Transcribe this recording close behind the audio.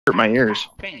hurt my ears.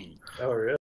 Oh,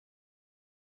 really?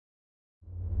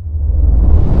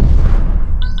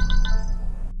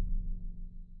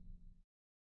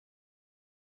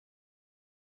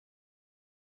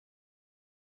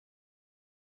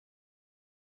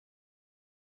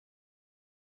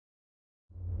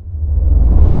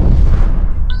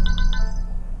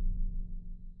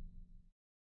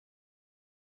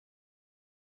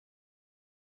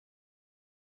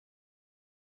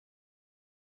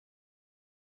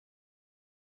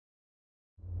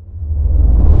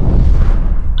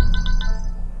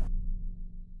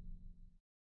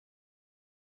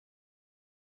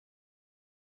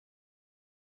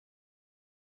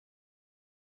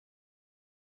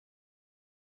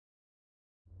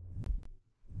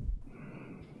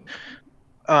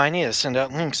 Oh, I need to send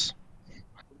out links.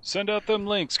 Send out them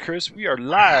links, Chris. We are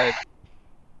live.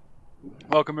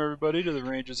 Welcome everybody to the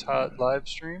Range's Hot live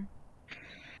stream.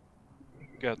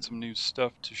 Got some new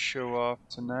stuff to show off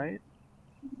tonight.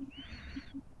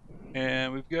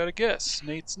 And we've got a guest,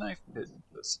 Nate's Knife Pit.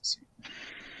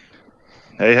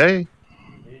 Hey, hey.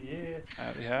 Yeah.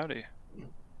 Howdy, howdy.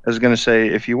 I was going to say,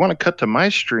 if you want to cut to my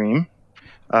stream,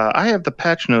 I have the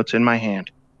patch notes in my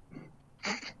hand.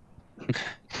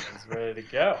 It's ready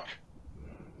to go.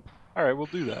 Alright, we'll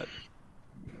do that.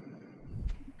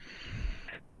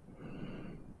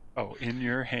 Oh, in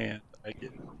your hand. I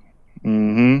get it.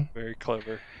 Mm-hmm. Very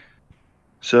clever.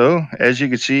 So, as you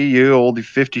can see, you old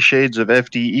 50 Shades of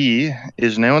FDE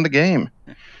is now in the game.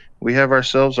 We have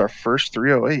ourselves our first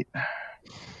 308.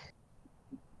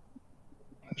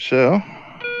 So,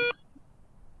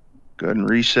 go ahead and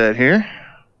reset here.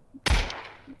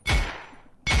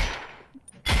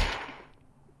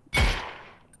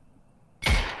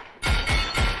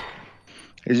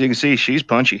 As you can see, she's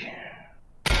punchy.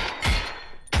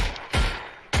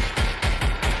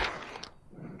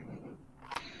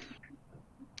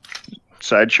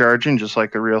 Side charging, just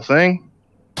like the real thing,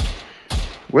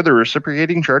 with a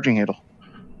reciprocating charging handle.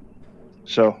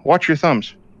 So, watch your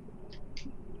thumbs.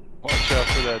 Watch out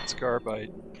for that scar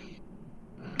bite.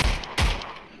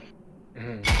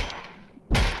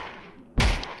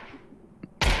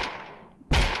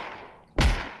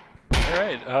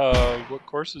 Alright, what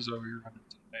courses are we running tonight?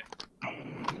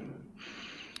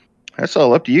 That's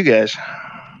all up to you guys.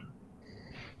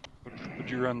 What did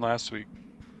you run last week?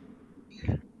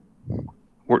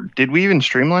 Did we even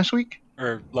stream last week?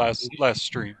 Or last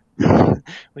stream?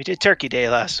 We did Turkey Day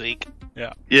last week.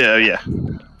 Yeah. Yeah.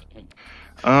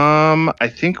 I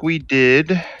think we did.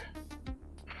 Did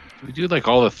we do like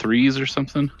all the threes or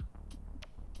something?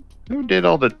 Who did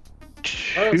all the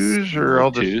twos or all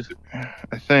the twos?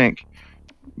 I think.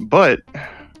 But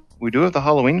we do have the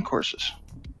Halloween courses.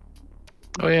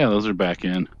 Oh yeah, those are back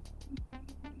in.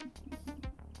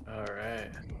 All right.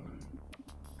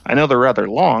 I know they're rather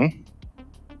long,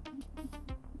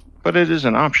 but it is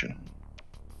an option.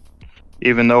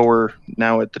 Even though we're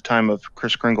now at the time of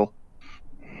Kris Kringle.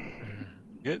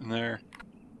 Getting there.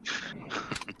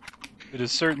 It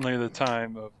is certainly the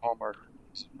time of Hallmark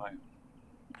movies in my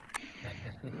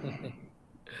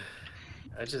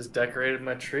I just decorated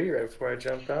my tree right before I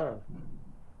jumped on.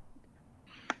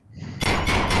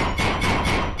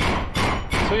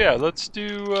 So yeah, let's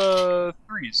do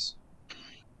threes.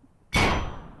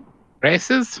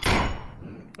 Races?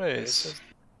 Nice.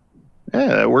 Yeah,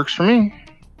 that works for me.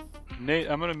 Nate,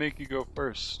 I'm gonna make you go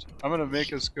first. I'm gonna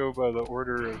make us go by the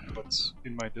order of what's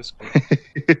in my Discord.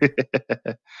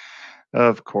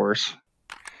 Of course.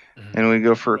 And we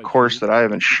go for a course that I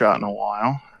haven't shot in a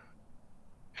while.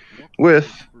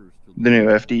 With the new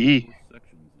FDE.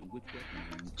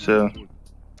 So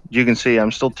you can see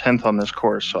I'm still 10th on this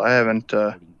course, so I haven't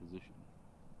played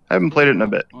it in a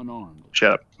bit.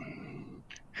 Shut up.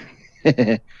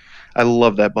 I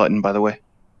love that button, by the way.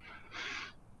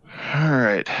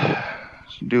 Alright.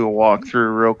 Let's do a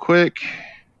walkthrough real quick.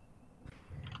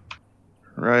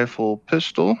 Rifle,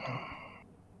 pistol.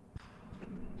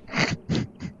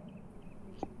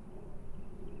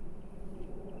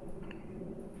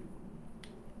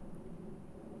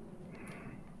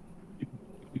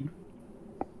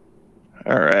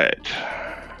 Alright.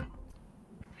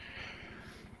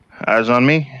 Eyes on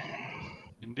me?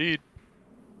 Indeed.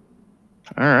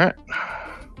 Alright.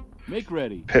 Make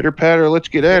ready. Pitter patter, let's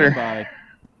get at her. Bye.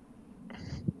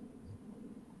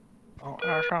 Oh,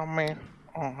 eyes on me.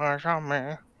 Oh, eyes on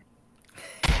me.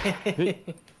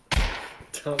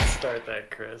 Don't start that,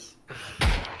 Chris.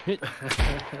 Hit. It's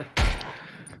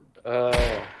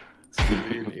gonna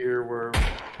be an earworm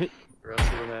the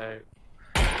rest of the night.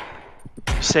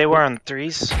 Say we're on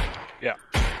threes? Yeah.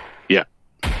 Yeah.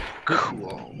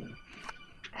 Cool.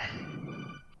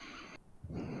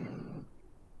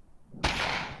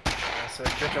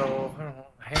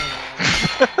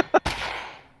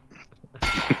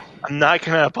 I'm not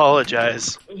gonna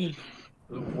apologize. The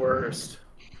worst.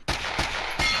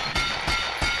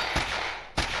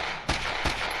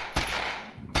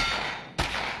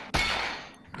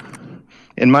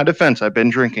 In my defense, I've been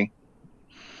drinking.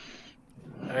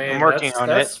 I mean, I'm working on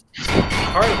that's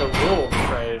part of the rule of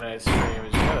Friday night stream is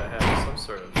you gotta have some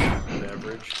sort of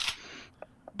beverage.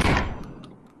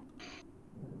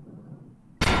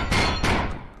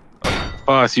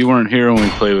 Boss, you weren't here when we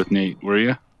played with Nate, were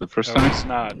you? The first No, time? it's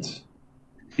not.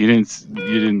 You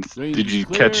didn't. Did you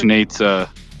catch Nate's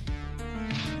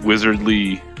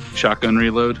wizardly shotgun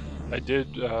reload? I did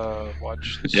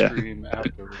watch the Yeah. stream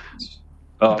afterwards.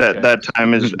 Oh, okay. That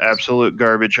time is absolute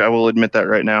garbage. I will admit that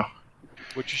right now.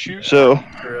 What'd you shoot? So,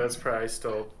 Sure, that's probably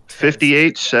still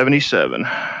 58-77.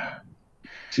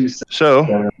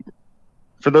 So,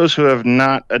 for those who have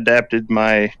not adapted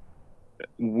my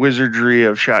wizardry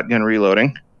of shotgun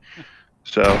reloading,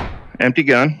 so empty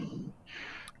gun,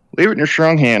 leave it in your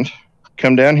strong hand,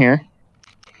 come down here.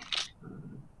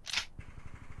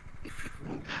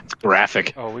 It's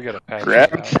graphic. Oh, we gotta patch Grab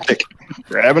it and out. flick.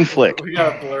 Grab and flick. We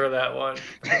gotta blur that one.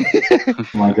 Oh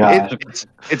my gosh.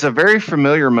 It's a very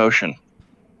familiar motion.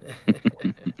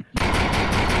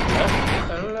 I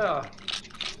don't know.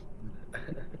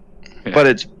 But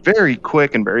it's very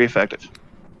quick and very effective.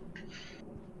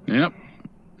 Yep.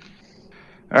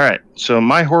 All right, so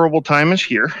my horrible time is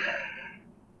here.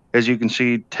 As you can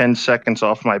see, 10 seconds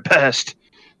off my best.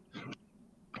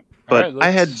 But All right,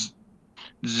 I had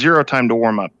zero time to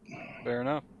warm up. Fair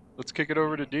enough. Let's kick it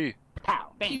over to D.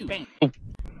 Okie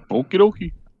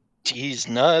dokie. Jeez,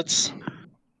 nuts.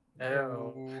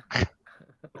 Ew.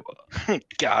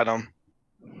 Got him.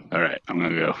 All right, I'm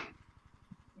gonna go.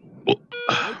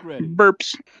 Make ready.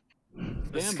 Burps.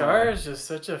 The Stand Scar by. is just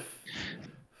such a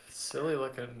silly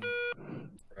looking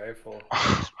rifle.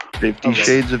 50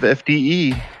 Shades of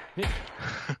FDE.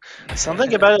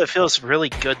 Something about it feels really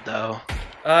good, though.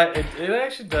 It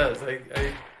actually does. I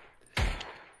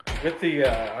with the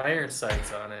iron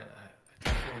sights on it, I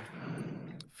definitely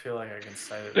feel like I can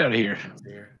sight it. Get out of here.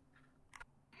 easier.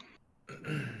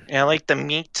 And I like the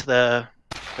meat, the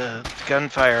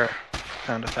gunfire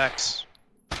sound effects.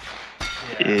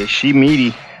 Yeah, she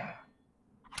meaty.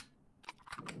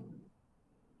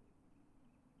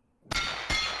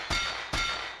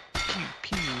 Pew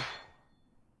pew.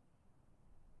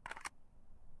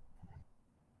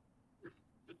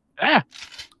 Ah!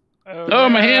 Oh, Oh,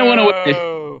 my hand went away.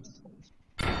 no.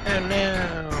 Oh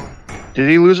no. Did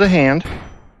he lose a hand?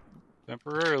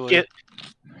 Temporarily. Get-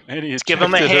 And he give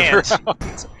him a ejected hand.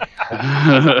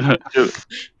 around. So,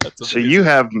 That's so you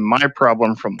have my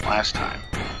problem from last time.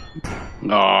 Oh,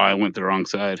 I went the wrong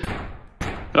side.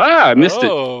 Ah, I missed it.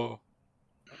 Oh.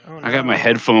 Oh, I got my no.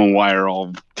 headphone wire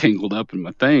all tangled up in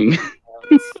my thing.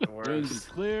 That's the Range is worst.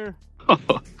 clear.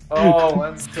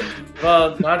 Oh,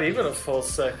 well, not even a full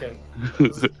second.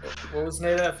 What was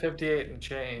Nate at? 58 and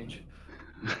change.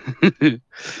 I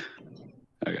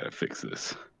gotta fix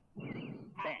this.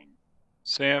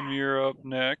 Sam, you're up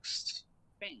next.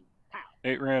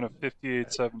 Nate ran a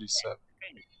 58.77.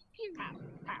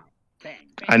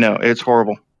 I know, it's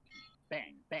horrible.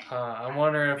 I'm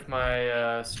wondering if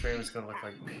my stream is gonna look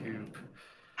like poop.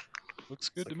 Looks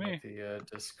good to Looking me. at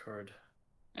the Discord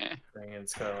Eh. thing, and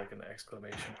it's got like an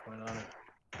exclamation point on it.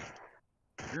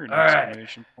 You're an All right.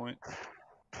 exclamation point.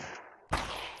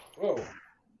 Whoa!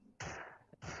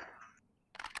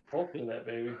 Hold for that,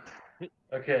 baby.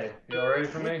 Okay, you all ready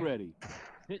for me? Make ready.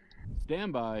 Hit.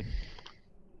 Stand by.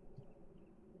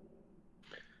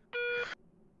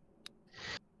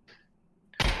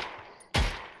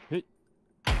 Hit.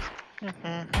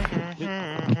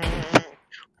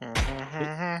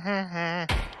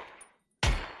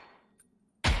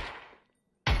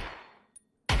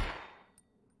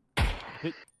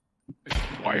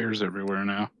 Wires everywhere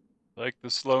now. Like the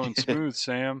slow and smooth,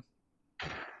 Sam.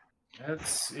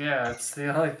 It's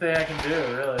the only thing I can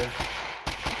do, really.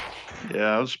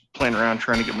 Yeah, I was playing around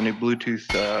trying to get my new Bluetooth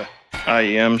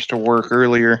IEMs to work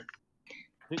earlier.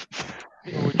 What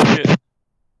would you get?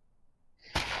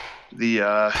 The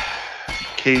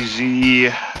KZ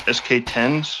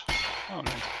SK10s. Oh,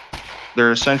 nice.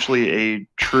 They're essentially a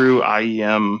true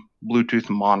IEM Bluetooth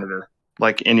monitor,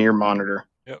 like in-ear monitor.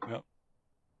 Yep, yep.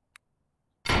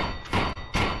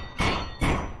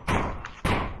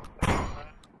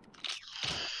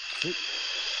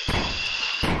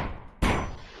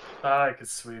 Thought I could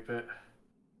sweep it.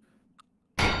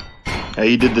 Yeah,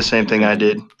 you did the same thing I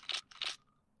did.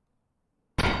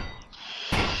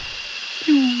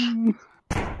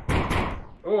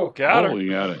 Oh, Got her. Oh,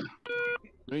 you got it.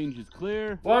 Range is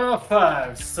clear.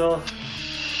 105. Still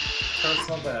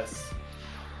personal best.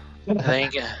 I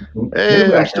think,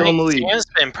 Hey, I'm still in the lead. Sam's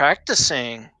been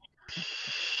practicing.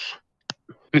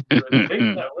 You would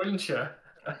think that, wouldn't you?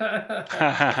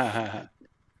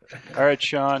 All right,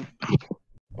 Sean.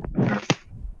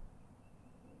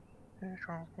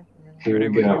 Here Ready we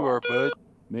when you go. are, bud.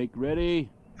 Make ready.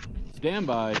 Stand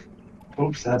by.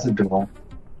 Oops, that's a door.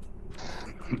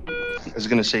 I was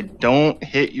gonna say, don't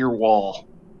hit your wall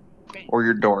or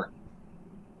your door.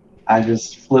 I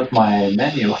just flipped my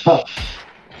menu up.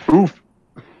 Oof.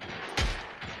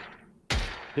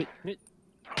 Hit, hit,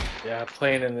 Yeah,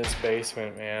 playing in this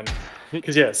basement, man.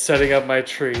 Because, yeah, setting up my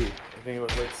tree. I think it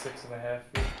was like 6.5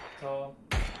 feet tall.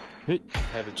 hit. I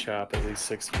had to chop at least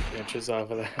 6 inches off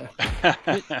of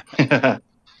that.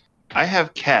 I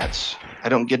have cats. I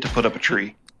don't get to put up a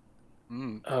tree.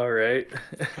 Mm. All right.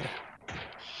 Yeah,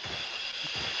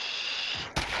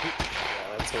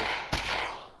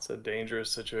 that's a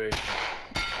dangerous situation.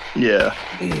 Yeah.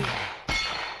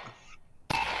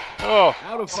 Oh,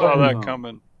 Out of saw fire that zone.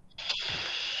 coming.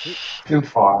 Too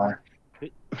far.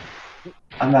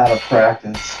 I'm out of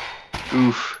practice.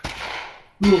 Oof.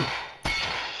 Ooh.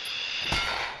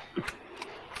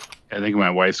 I think my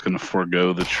wife's gonna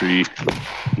forego the tree,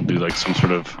 do like some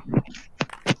sort of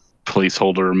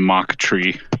placeholder mock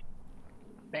tree.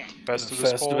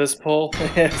 Festivus pole?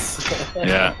 Yes.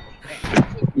 Yeah,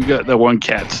 we got that one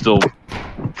cat still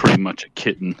pretty much a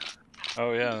kitten.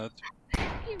 Oh yeah, that's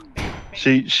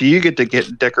So you get to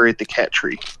decorate the cat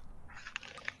tree.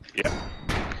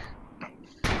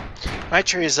 My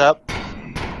tree's up.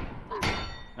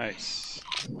 nice.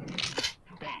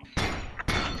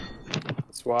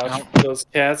 Let's watch those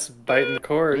cats biting the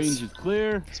cords. Range is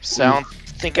clear. So I don't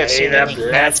think I've seen any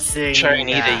cats trying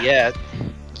to eat it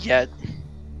yet.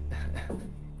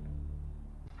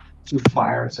 Two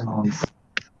fire zones.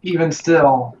 Even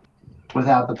still,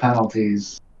 without the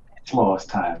penalties, slowest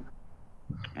time.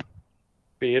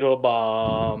 Beetle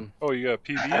bomb. Oh, you got a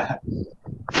PB?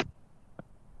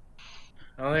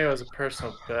 I don't think it was a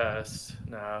personal best.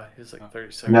 No, he was like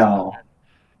 30 seconds. No.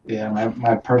 Yeah,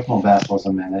 my personal best was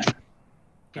a minute.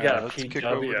 You got a let's kick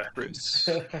over PW. to Chris.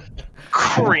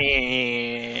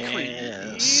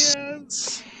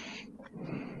 Yes.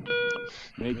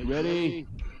 Make ready.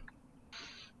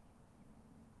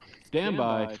 Stand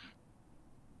by.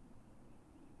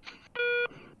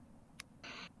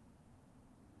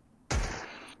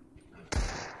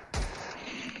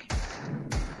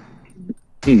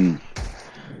 Hmm.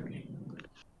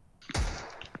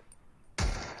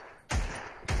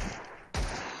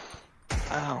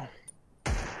 Wow.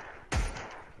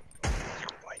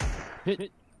 Hit,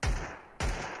 hit,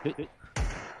 hit, hit,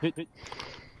 hit, hit.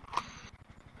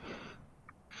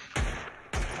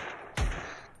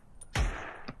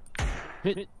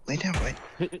 Hit, hit, Lay down, boy.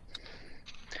 hit, hit.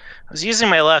 I was using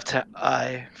my left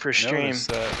eye for stream. Noticed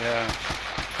that, yeah.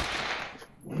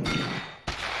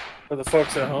 For the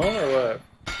folks at home or what?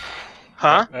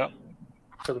 Huh? Yep.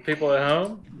 For the people at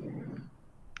home?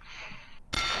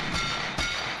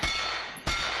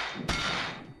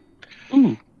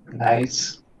 Ooh.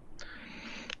 Nice.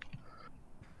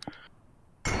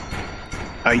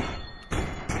 I.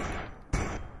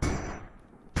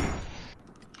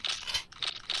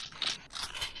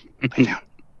 Lay down.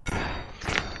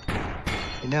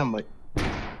 Lay down, boy.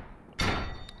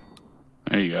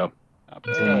 There you go. Not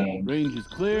bad. Dang. Range is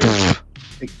clear.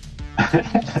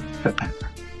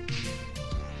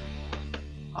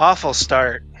 Awful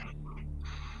start.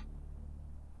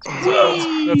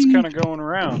 That's kind of going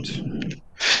around.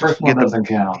 First one doesn't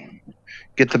count.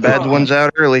 Get the bad ones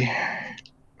out early.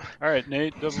 All right,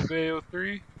 Nate, double bay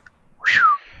 03.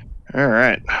 All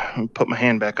right. I'll put my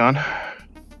hand back on.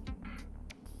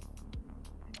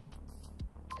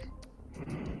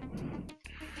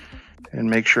 And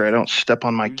make sure I don't step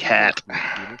on my cat.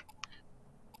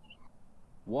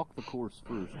 Walk the course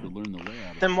first to learn the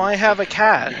layout. Then why have a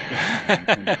cat?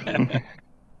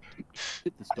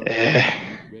 Hit the start. Eh.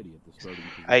 Ready at the starting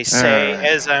position. I say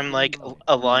as I'm like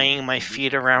aligning my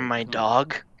feet around my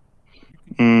dog.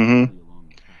 Mm-hmm.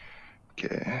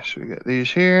 Okay, so we got these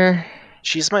here.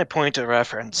 She's my point of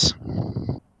reference.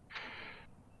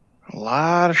 A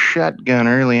lot of shotgun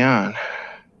early on.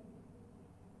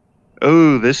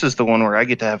 Oh, this is the one where I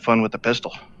get to have fun with the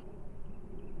pistol.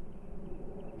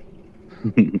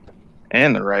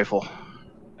 And the rifle.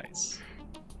 Nice.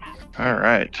 All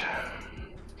right.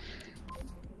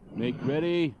 Make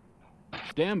ready.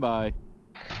 Stand by.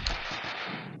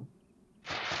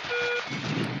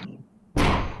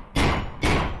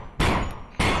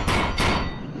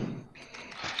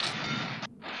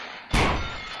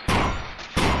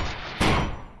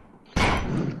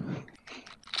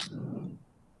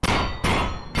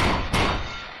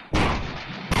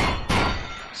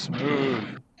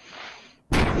 Smooth.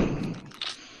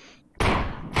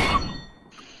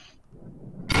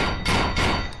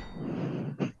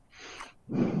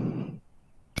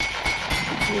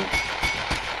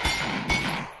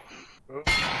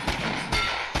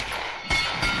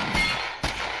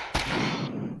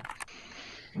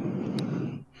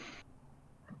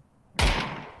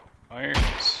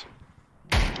 Irons.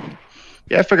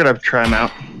 Yeah, I figured I'd try them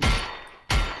out.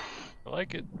 I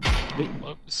like it.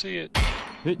 Love to see it.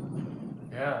 Hit.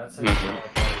 Yeah, that's a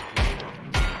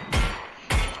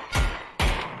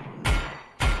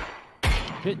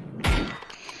Hit.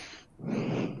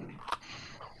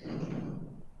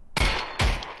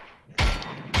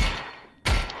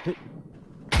 Hit.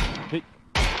 Hit.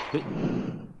 Hit.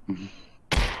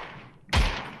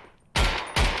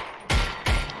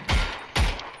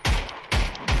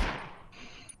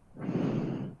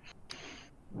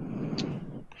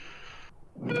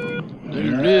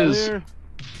 There it is. Clear.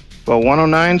 Well,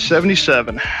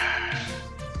 109.77.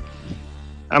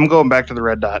 I'm going back to the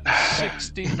red dot.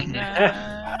 69.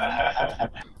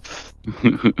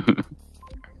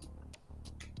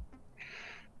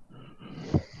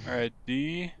 All right,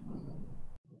 D.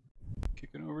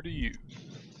 Kicking over to you.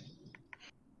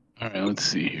 All right, let's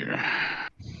see here.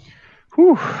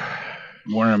 Whew.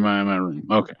 Where am I in my room?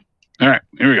 Okay. All right,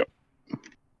 here we go.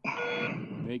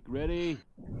 Make ready.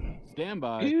 Stand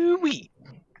by. Ooh-wee.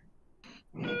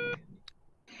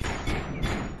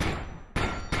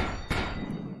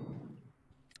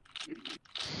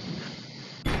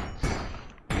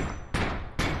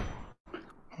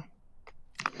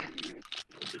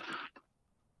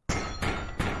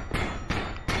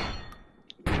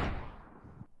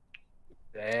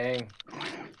 Dang.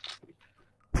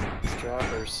 These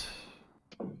droppers.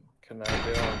 Cannot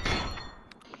do them.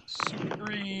 Super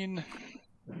green.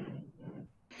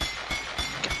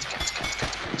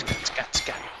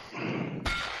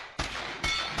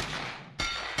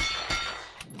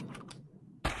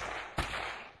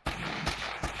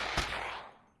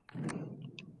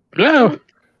 Hello.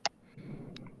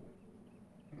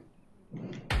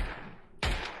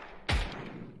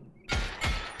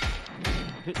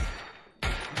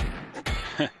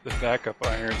 The backup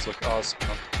irons look awesome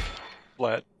on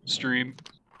flat stream.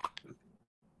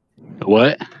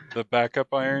 What? The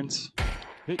backup irons.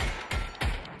 Hit.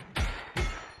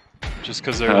 Just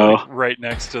because they're Oh. like right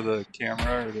next to the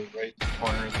camera or the right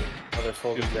corner of the. Oh, they're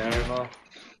folded down and all.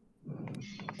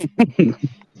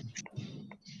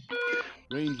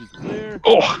 Range is clear.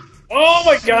 Oh, Oh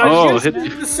my god, Oh, you guys hit- did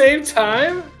it at the same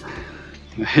time?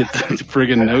 hit the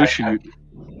friggin' no shoot.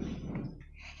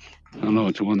 I don't know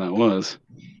which one that was.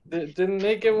 Didn't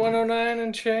they get 109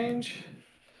 and change?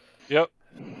 Yep.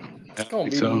 It's gonna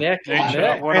be so. neck A and shot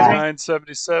neck.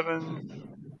 109.77.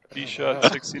 B shot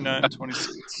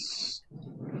 69.26.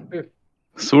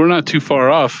 So we're not too far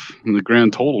off in the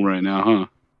grand total right now, huh?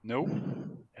 Nope.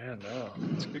 Yeah, no.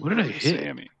 It's a good What did I going to hit?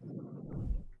 Sammy.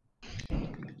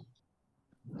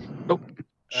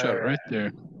 Shot Alright. right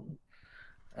there.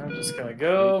 I'm just gonna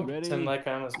go Ready? pretend like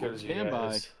I'm as good as you Stand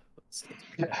by.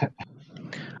 guys.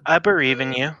 I believe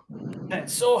in you.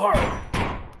 It's so hard.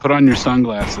 Put on your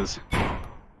sunglasses,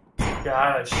 God,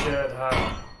 I should,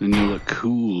 huh? then you'll look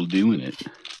cool doing it.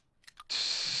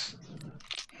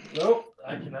 Nope,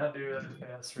 I cannot do a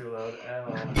fast reload at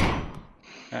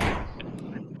all.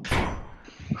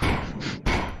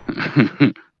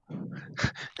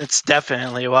 It's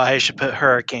definitely why I should put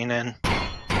Hurricane in.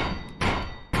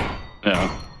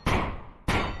 Yeah.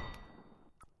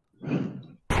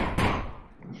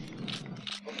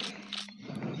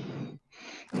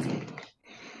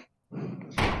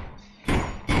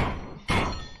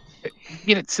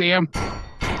 Get it, Sam.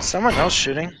 Someone else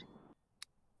shooting.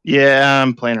 Yeah,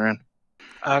 I'm playing around.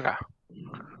 Okay.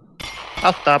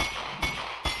 I'll stop.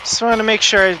 Just wanted to make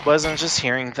sure I wasn't just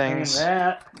hearing things.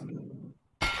 That.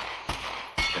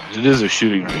 It is a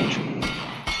shooting range.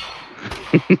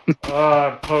 Oh,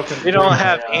 I'm poking. We don't through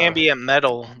have my, ambient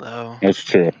metal, though. That's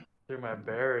true. through my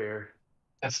barrier.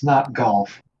 That's not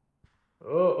golf.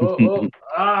 Oh.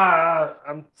 Ah,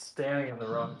 I'm standing in the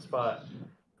wrong spot.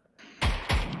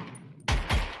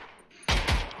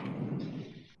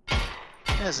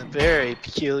 That's a very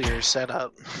peculiar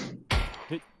setup.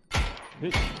 Hit.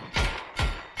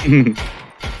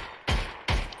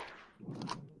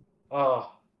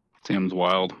 Oh, Sam's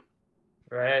wild.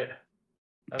 right.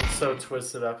 I'm so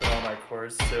twisted up in all my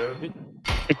cores too.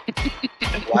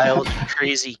 Wild,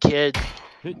 crazy kid.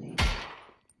 Hit.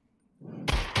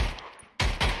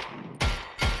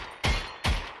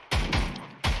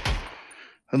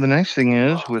 Well, the nice thing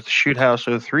is, with Shoot House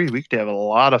 03, we could have a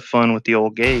lot of fun with the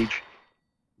old gauge.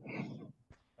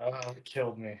 Oh, it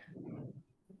killed me.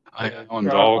 That one's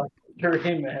Dropped all like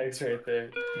 3 mags right there.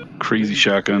 crazy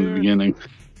shotgun in the beginning.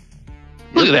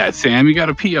 Look at that, Sam. You got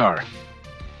a PR.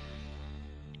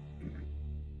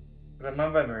 But I'm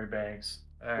on by Murray Banks.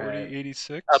 All right.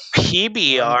 4086. A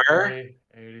PBR.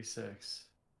 86.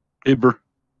 Ibber.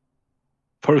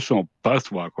 Personal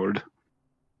best record.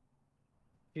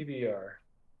 PBR.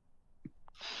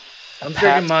 I'm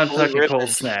Pat's drinking Montucky Blue cold Ribbon.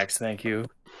 snacks, thank you.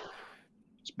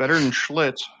 It's better than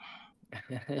Schlitz.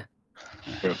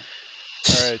 All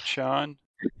right, Sean.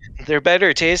 They're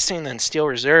better tasting than Steel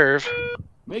Reserve,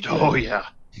 Make Oh ready. yeah.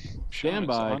 Sean Stand is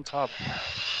by. on top.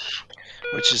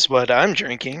 which is what I'm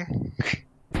drinking.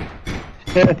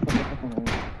 You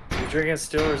drinking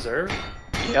Steel Reserve?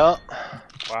 Yep.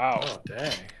 Wow, Oh,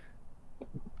 dang.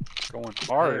 going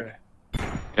hard.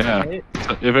 Yeah. Hey.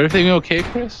 So, is everything okay,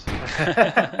 Chris?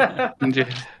 Did you-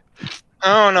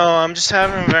 I don't know. I'm just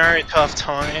having a very tough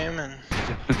time, and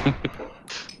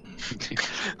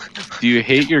Do you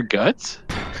hate your guts?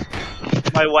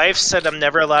 my wife said I'm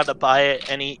never allowed to buy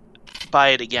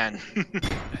it again.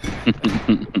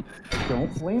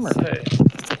 Don't blame her. Say,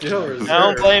 Steel Reserve. I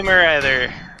don't blame her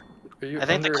either. Are you I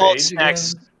think the cold underage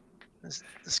snacks, again?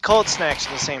 this cold snacks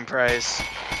are the same price,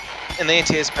 and they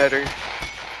taste better.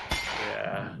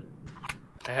 Yeah.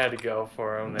 I had to go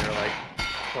for them. They were like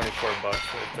 $24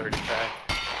 for a 30-pack.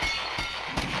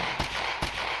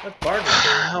 That's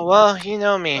bargain. Well, you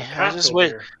know me. Like I just Costco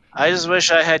wish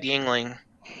beer. I had Yingling.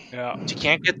 Yeah. You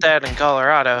can't get that in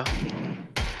Colorado.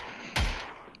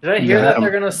 Did I hear Yeah. that they're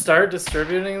gonna start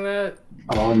distributing that?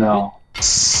 Oh no.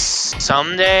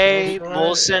 Someday, That's right,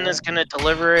 Molson yeah. is going to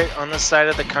deliver it on this side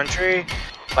of the country,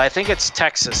 but I think it's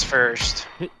Texas first.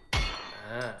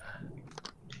 Ah.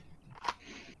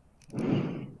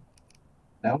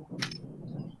 No.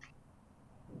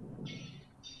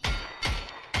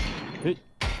 Hit.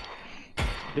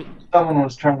 Hit. Someone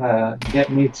was trying to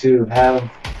get me to have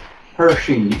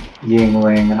Hershey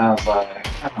Yingling, and I was like,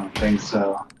 I don't think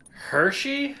so.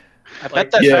 Hershey? I Like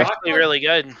bet that's Yeah. actually really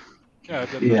good. Yeah,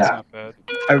 that's Yeah. not bad.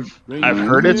 I've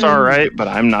heard it's all right, but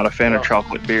I'm not a fan of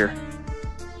chocolate beer.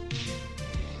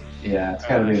 Yeah, it's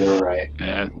got to be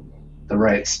Yeah. the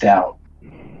right stout.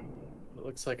 It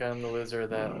looks like I'm the loser of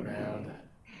that round.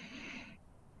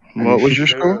 What was your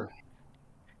score?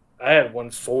 I had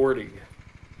 140.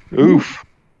 Oof.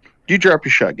 You drop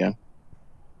your shotgun.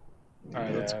 All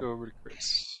right, let's Yeah. go over to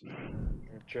Chris. I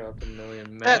dropped a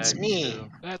million mags. That's me. too.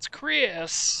 That's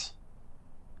Chris.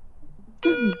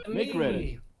 Make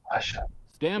ready. I shot.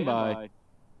 Stand by.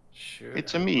 Shoot.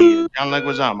 It's a me, John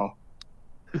Leguizamo.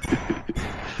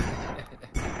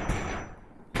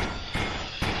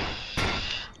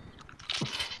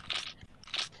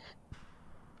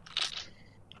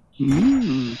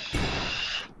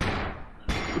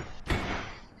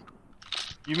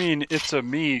 You mean it's a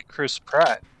me, Chris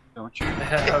Pratt, don't you?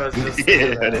 I was just Yeah,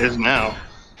 thinking it that. is now.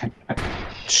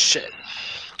 Shit.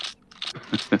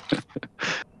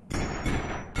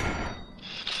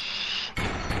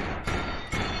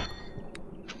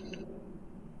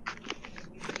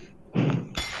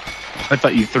 I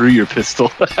thought you threw your pistol.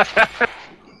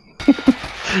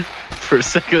 For a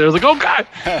second, I was like, oh god!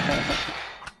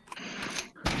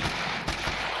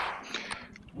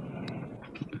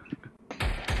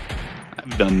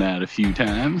 I've done that a few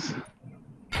times.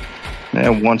 Yeah,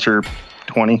 once or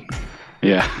 20.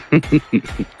 Yeah.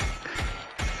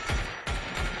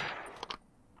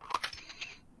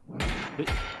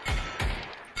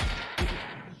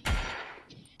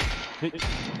 Hit.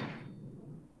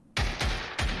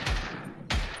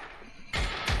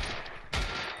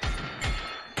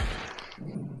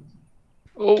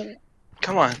 Oh,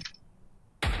 come on.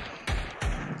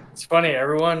 It's funny,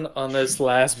 everyone on this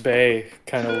last bay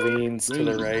kind of leans to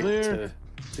the Range is right clear.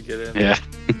 to get in. Yeah.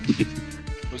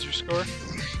 What's your score?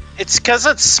 It's because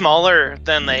it's smaller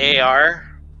than the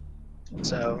AR.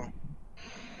 So.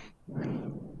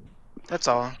 That's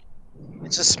all.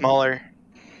 It's just smaller.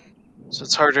 So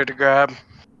it's harder to grab.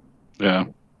 Yeah.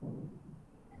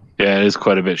 Yeah, it is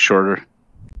quite a bit shorter.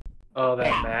 Oh,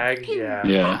 that mag? Yeah.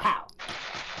 Yeah.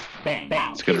 Bang,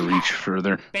 bang. It's got to reach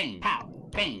further. Bang, pow,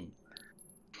 bang.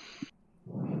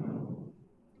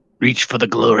 Reach for the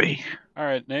glory. All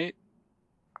right, Nate.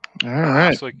 All right.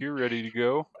 Looks like you're ready to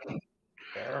go.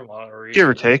 I don't want to reach Give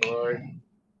or for the take. glory.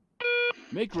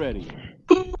 Make ready.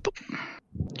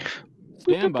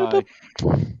 Stand by.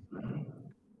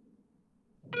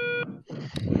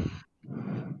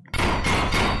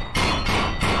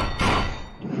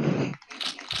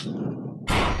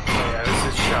 Oh, yeah,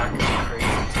 this is shotgun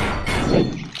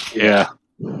crazy. Yeah.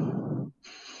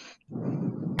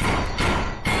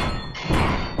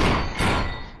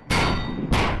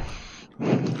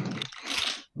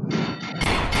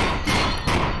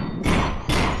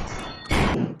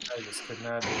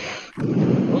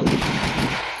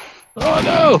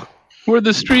 Oh no! Where'd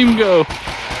the stream go?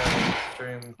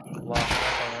 Stream locked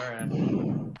up on our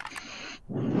end.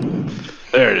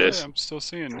 There it Hey, is. I'm still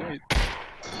seeing Nate.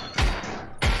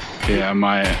 Yeah, on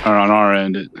our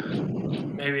end,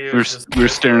 Maybe it was just we're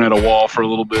staring at a wall for a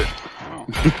little bit. Oh.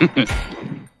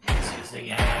 using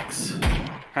hacks.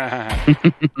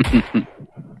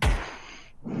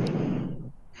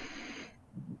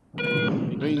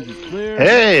 Range is clear.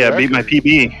 Hey, I beat my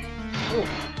PB.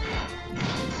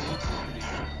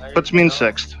 Puts me in I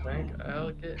don't 6th. think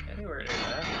I'll get anywhere near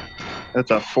that.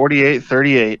 That's a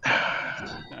 48-38.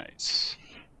 Nice.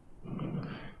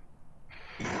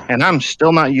 And I'm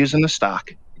still not using the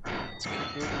stock. Let's kick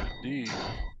over to D.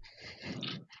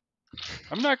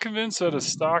 I'm not convinced that a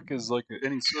stock is like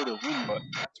any sort of win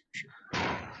button, that's for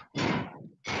sure.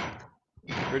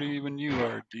 Ready when you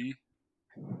are, D.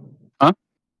 Huh?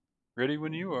 Ready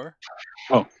when you are.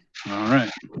 Oh, all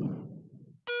right.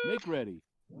 Make ready.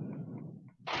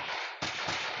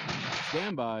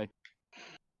 Stand by.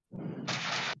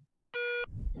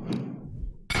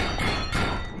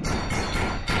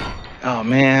 Oh,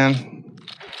 man.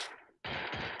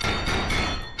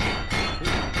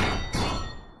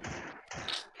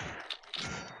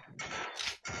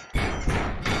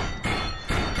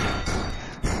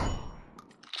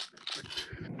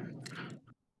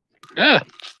 Yeah.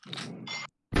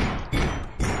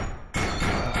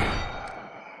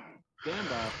 Stand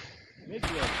by. Make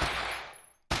ready.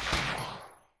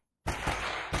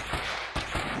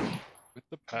 With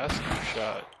the pass-through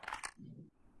shot.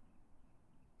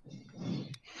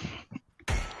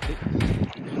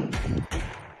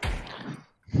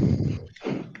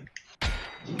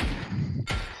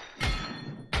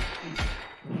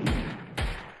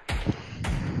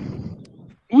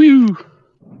 Woo!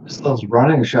 Just those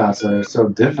running shots that are so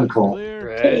difficult.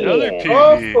 Clear. Right. Another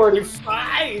Oh, PB.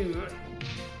 45!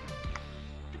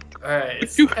 Alright,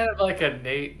 it's kind of like a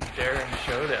Nate and Darren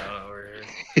showdown over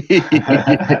here.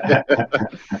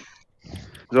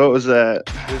 So what was that?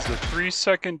 There's a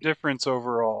 3-second difference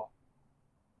overall.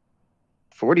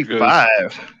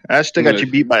 45. I still got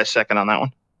you beat by a second on that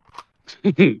one.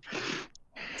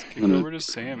 Let's kick over to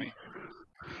Sammy.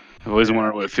 I always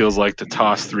wonder what it feels like to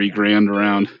toss $3,000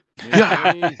 around. Make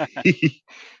ready.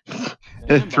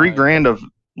 Stand $3 by. grand of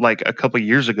like a couple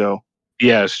years ago.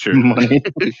 Yeah, it's true. Money.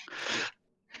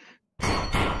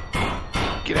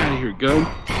 Get out of here, go.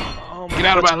 Oh, Get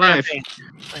out of foot's my life. cramping.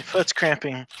 My foot's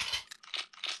cramping.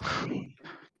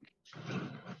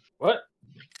 What?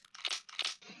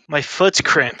 My foot's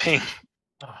cramping.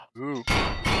 Ooh.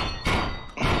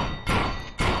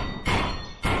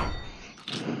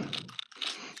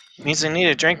 Means I need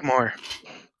to drink more.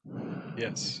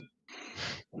 Yes.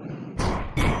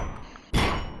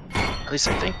 At least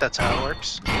I think that's how it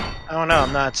works. I don't know.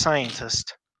 I'm not a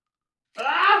scientist.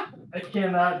 Ah! I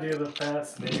cannot do the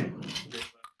fast name.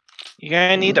 You're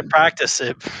gonna need to practice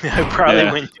it. I probably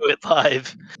Yeah. wouldn't do it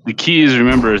live. The key is,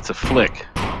 remember, it's a flick.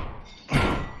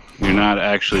 You're not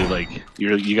actually like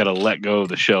you got to let go of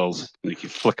the shells. Like you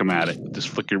flick them at it. Just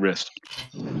flick your wrist.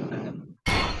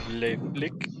 Le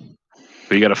flick.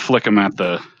 But you got to flick them at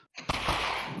the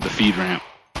feed ramp,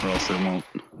 or else they won't.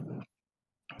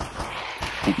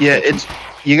 Yeah, it's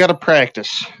you got to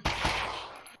practice.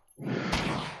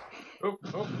 Oh,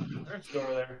 there's a door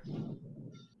there.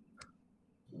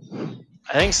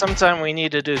 I think sometime we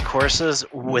need to do courses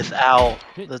without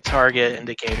the target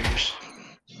indicators.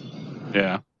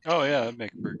 Yeah. Oh yeah, that'd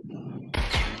make for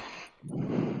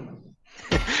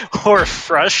Or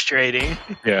frustrating.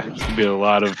 Yeah. There'd be a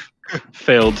lot of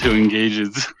failed to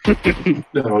engages.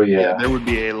 Oh yeah. There would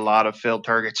be a lot of failed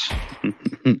targets.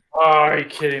 Oh, are you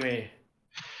kidding me?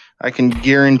 I can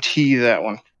guarantee that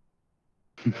one.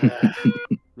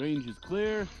 Range is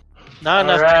clear. Not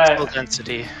enough Alright. pixel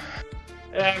density.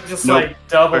 Yeah, just Nope. like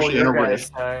double Especially your inward. guys'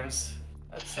 times.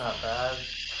 That's not bad.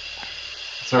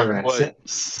 It's alright. What?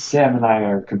 Sam and I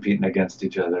are competing against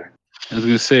each other. I was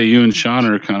gonna say you and Sean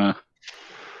are kind of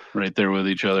right there with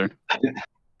each other.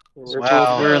 We're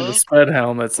Wow. both wearing the spud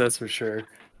helmets, that's for sure.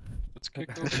 Let's kick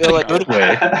over. I feel like Good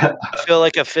way. I feel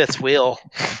like a fifth wheel.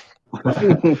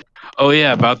 Oh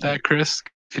yeah, about that, Chris.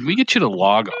 Can we get you to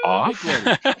log off? Make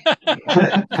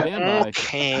ready. Stand by.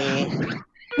 Okay.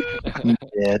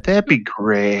 Yeah, that'd be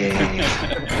great.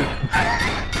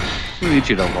 We need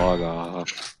you to log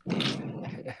off.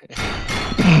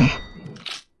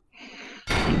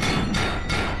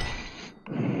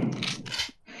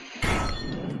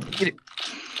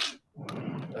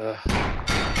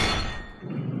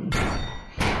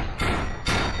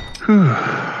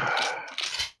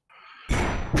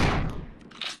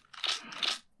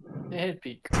 It'd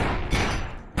be great.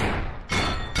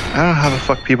 I don't know how the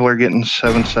fuck people are getting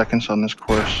 7 seconds on this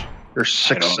course. Or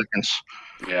 6 don't. seconds.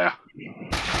 Yeah.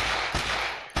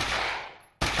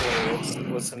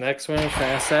 What's the next one?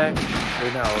 Fast Act?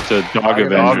 Or no? It's a Dog Dog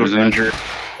Avenger. isn't it? Avenger.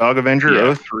 Dog Avenger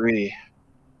Yeah. 03.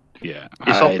 Yeah.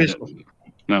 Peaceful, peaceful.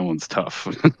 That one's tough.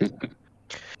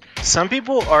 Some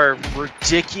people are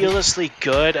ridiculously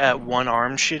good at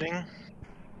one-arm shooting,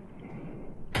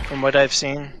 from what I've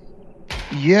seen.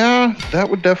 Yeah, that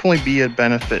would definitely be a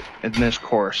benefit in this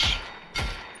course.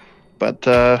 But,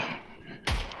 I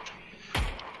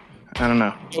don't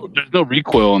know. There's no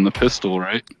recoil on the pistol,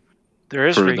 right? There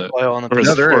is For the- recoil on the Or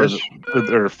pistol. No, there is.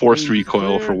 Or forced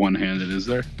recoil for one-handed, is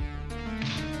there?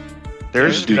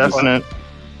 There's do this. definite.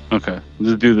 Okay.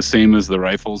 Does it do the same as the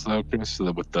rifles, though, Chris? So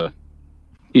that with the,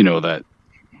 that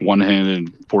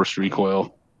one-handed forced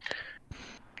recoil?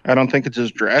 I don't think it's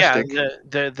as drastic.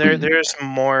 Yeah, there's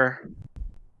more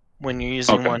when you're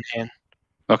using Okay. one hand.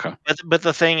 Okay. But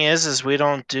the thing is we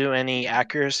don't do any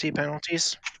accuracy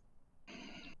penalties,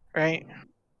 right?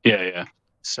 Yeah.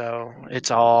 So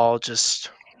it's all just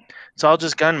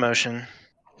gun motion.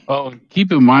 Oh,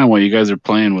 keep in mind while you guys are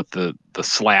playing with the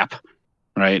slap,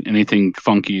 right? Anything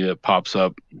funky that pops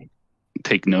up,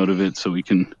 take note of it so we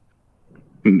can,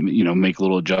 make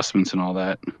little adjustments and all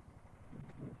that.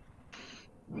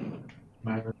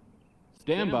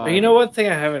 Stand by. You know, one thing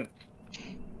I haven't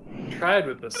tried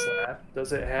with the slap.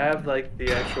 Does it have like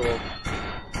the actual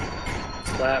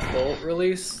slap bolt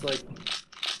release like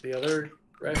the other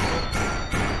rifle?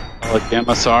 Like the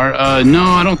MSR? No,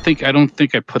 I don't think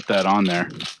I put that on there.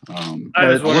 I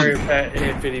was wondering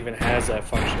if it even has that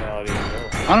functionality.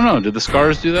 I don't know. Did the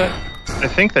Scars do that? I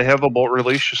think they have a bolt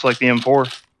release just like the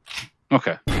M4.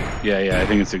 Okay. Yeah. I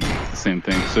think it's the same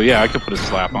thing. So yeah, I could put a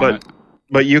slap on it.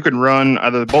 But you could run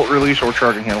either the bolt release or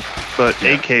charging handle. But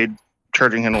Yeah. AK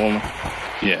charging handle only.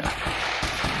 Yeah.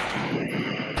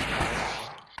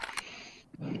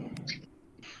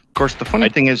 Of course, the funny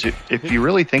thing is, if you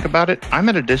really think about it, I'm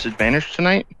at a disadvantage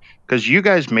tonight because you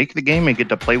guys make the game and get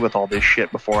to play with all this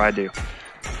shit before I do.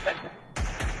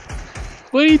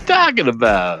 What are you talking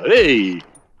about? Hey.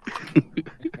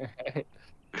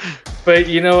 But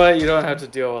you know what? You don't have to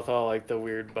deal with all like the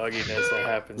weird bugginess that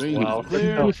happens Range while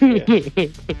is clear.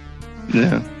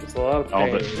 Yeah. It's a lot of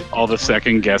pain. all the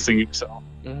second guessing yourself.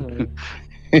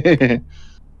 Mhm.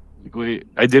 Wait,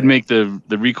 I did make the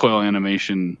recoil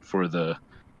animation for the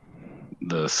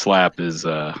slap is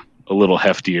a little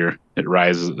heftier. It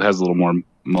rises. It has a little more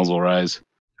muzzle rise.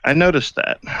 I noticed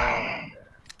that.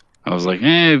 I was like,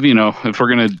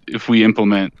 if we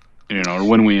implement, or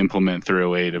when we implement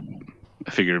 308,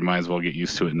 I figured might as well get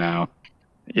used to it now.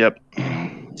 Yep.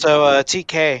 So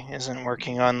TK isn't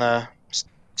working on the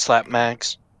slap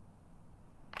mags.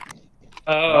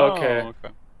 Oh, okay.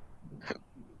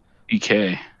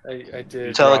 EK. I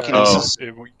did. Telekinesis.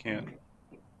 We can't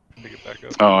pick it back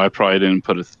up. Oh, I probably didn't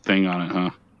put a thing on it, huh?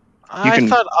 I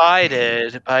thought I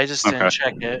did, but I just didn't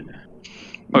check it.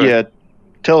 Okay. Yeah.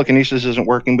 Telekinesis isn't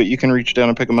working, but you can reach down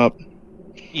and pick them up.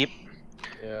 Yeah.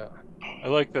 I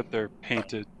like that they're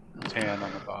painted tan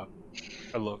on the bottom.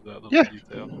 I love that little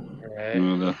detail. Right.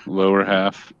 The lower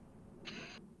half.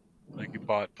 Like you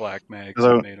bought black mags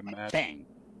Hello. and made them match. Bang.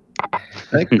 I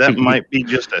think that might be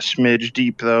just a smidge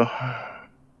deep, though.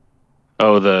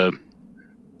 Oh,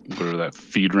 that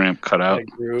feed ramp cut out. Like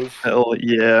groove. Hell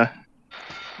yeah.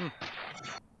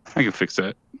 I can fix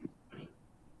that.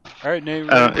 All right, Nate,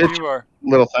 Uh, where it's- you are.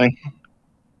 Little thing.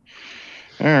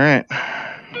 All right.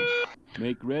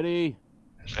 Make ready.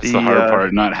 That's the hard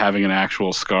part, not having an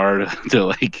actual scar to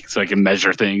so I can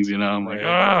measure things, I'm like,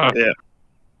 ah. Yeah.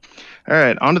 All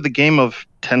right, on to the game of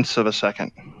tenths of a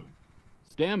second.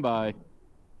 Stand by.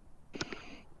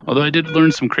 Although I did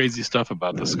learn some crazy stuff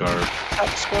about the scar, Top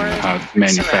score is how it's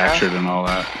manufactured and all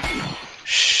that.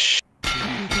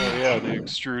 Oh yeah, the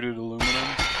extruded aluminum.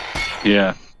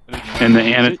 Yeah, I didn't And know the it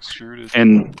was ani- extruded.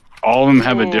 and all of them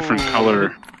have a different Whoa.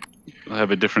 color.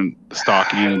 Have a different stock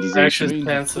anodization. Actually,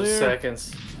 tenths of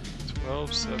seconds.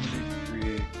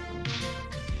 1273.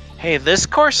 Hey, this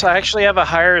course I actually have a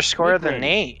higher score than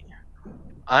Nate.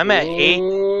 I'm at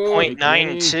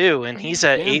 8.92 and he's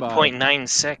at Stand by.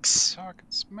 8.96. Talking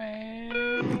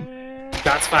smash.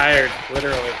 Shots fired,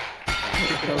 literally.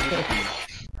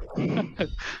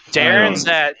 Darren's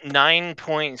at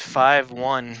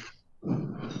 9.51.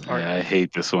 Yeah, I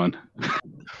hate this one.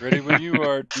 Ready when you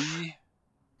are, D.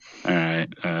 All right.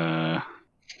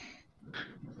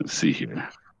 Let's see here. I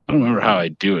don't remember how I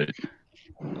do it.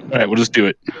 All right, we'll just do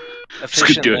it.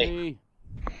 Just do it. Efficiently.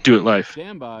 Do it live.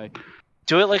 Stand by.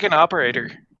 Do it like an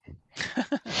operator.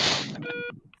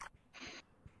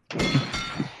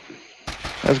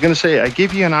 I was going to say, I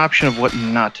give you an option of what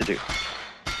not to do.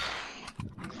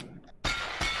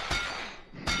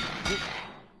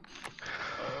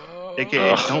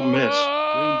 AKA, don't miss.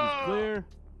 Range is clear.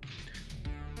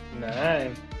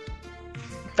 9.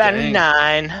 That Dang.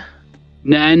 9.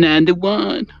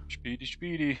 991. Speedy,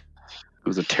 speedy. It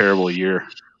was a terrible year.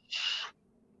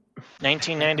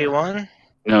 1991.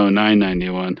 No,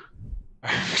 991.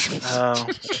 Oh.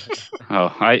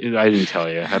 Oh, I didn't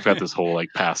tell you. I've got this whole like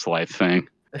past life thing.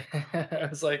 I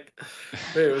was like,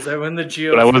 wait, was that when the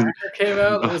But I wasn't- Geotracker came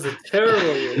out? That was a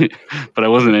terrible year. But I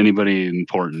wasn't anybody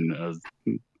important. I was,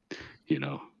 you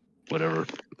know, whatever.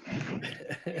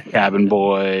 Cabin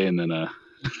boy, and then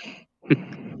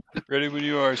Ready when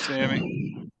you are,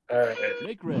 Sammy. All right,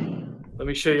 Make ready. let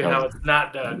me show you how it's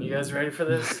not done. You guys ready for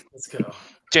this? Let's go.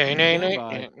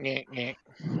 Standby.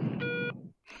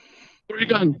 where you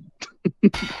going?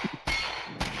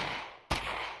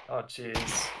 Oh,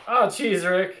 jeez. Oh, jeez,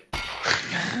 Rick.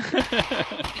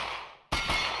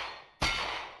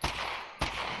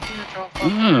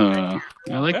 I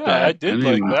like Yeah, that. I did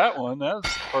like didn't- that one. That was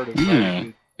part of Yeah. my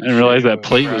I didn't realize that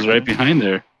plate was right behind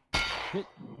there.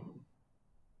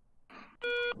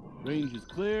 Range is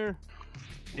clear.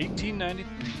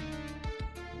 1893.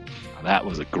 That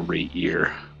was a great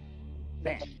year.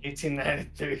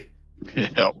 1893.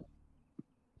 Yeah.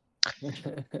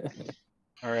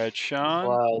 All right, Sean.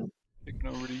 Wow. Picking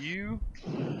over to you.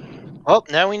 Oh,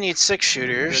 now we need 6 Ready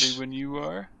shooters. when you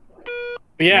are.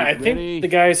 But yeah, I Ready? think the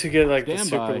guys who get like the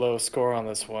Standby. super low score on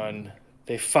this one,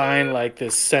 they find like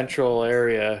this central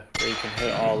area where you can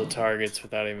hit all the targets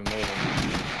without even moving.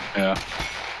 Yeah.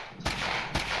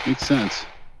 Makes sense.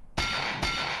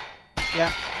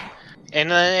 Yeah. And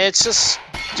then it's just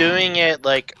doing it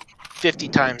like 50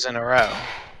 times in a row.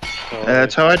 So,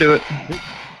 That's how I do it.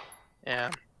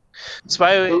 Yeah. It's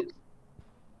why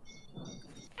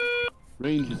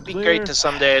Range is it'd be clear. great to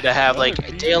someday to have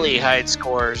like daily hide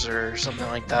scores or something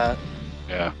like that.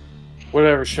 Yeah.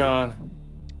 whatever, Sean.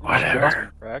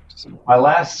 Whatever. Practicing. My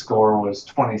last score was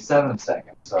 27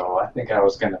 seconds, so I think I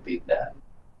was going to beat that.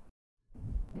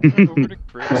 Over to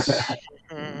Chris.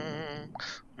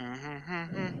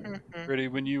 Ready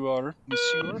when you are,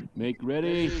 Monsieur. Make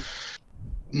ready.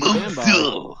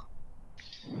 Standby.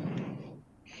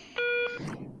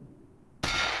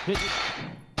 Hit.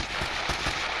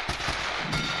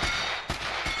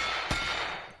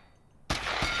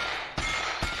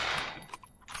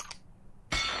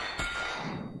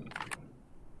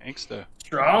 Gangsta.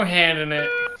 Strong handing it.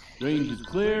 Range is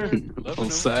clear. A little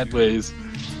sideways.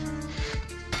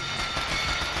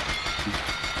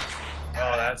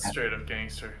 Oh, that's straight up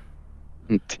gangster.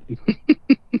 You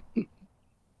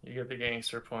get the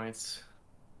gangster points.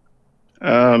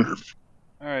 All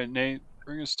right, Nate.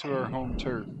 Bring us to our home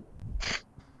turf.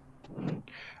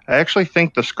 I actually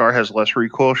think the Scar has less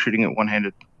recoil shooting it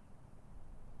one-handed.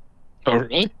 Oh,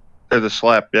 really? Or the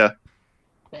slap, yeah.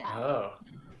 Oh.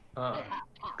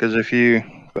 Because if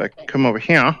I come over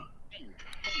here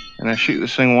and I shoot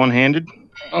this thing one-handed,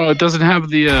 Oh, it doesn't have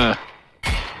the.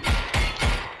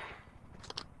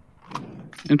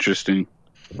 Interesting.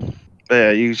 but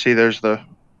yeah, you can see there's the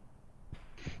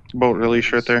bolt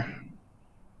release right there.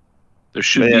 There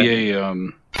should be a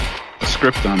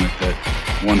script on it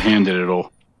that one-handed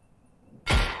it'll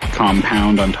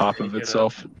compound on top of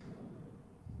itself.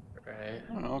 Right.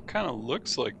 I don't know. It kind of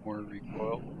looks like more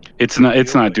recoil. It's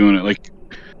not doing it like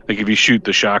if you shoot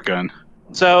the shotgun.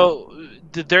 So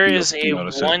there is You'll a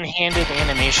notice it. one-handed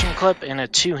animation clip and a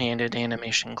two-handed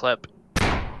animation clip.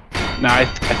 Now I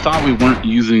thought we weren't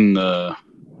using the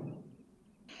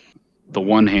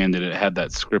one-handed. It had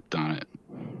that script on it.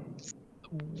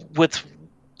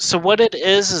 So what it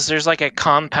is there's like a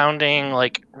compounding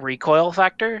like recoil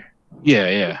factor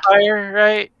Yeah. fire,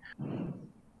 right?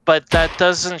 But that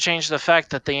doesn't change the fact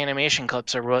that the animation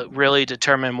clips are what really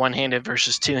determine one-handed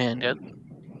versus two-handed.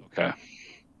 Okay.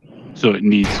 So it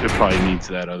probably needs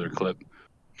that other clip.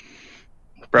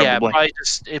 Probably. Yeah,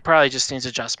 it probably just needs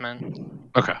adjustment.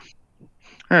 Okay.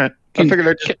 All right. I figured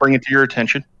I'd just bring it to your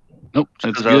attention. Nope.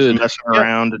 That's Because I was good. messing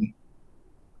around. And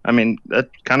I mean, that's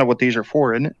kind of what these are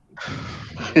for, isn't it?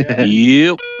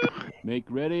 Yep. Make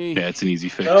ready. Yeah, it's an easy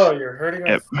fix. Oh, you're hurting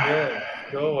Yep. us. Yeah,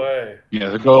 go away. Yeah,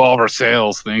 there go all of our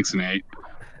sales. Thanks, Nate.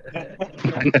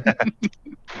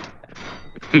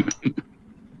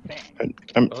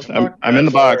 I'm in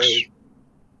the box.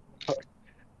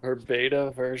 Our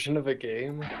beta version of a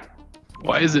game.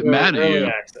 Why is it mad at Early you?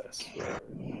 access.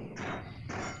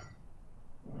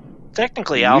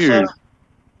 Technically Weird. alpha,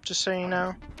 just so you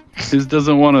know. His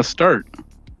doesn't want to start.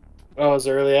 Oh, is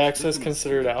early access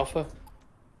considered alpha?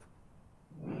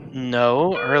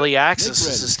 No, early access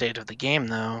is the state of the game,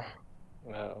 though.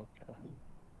 Oh,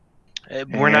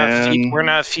 We're And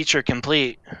not feature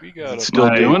complete. We got a Still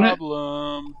doing it?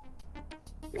 problem.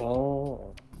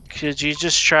 oh. Could you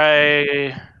just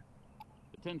try?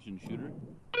 Attention, shooter.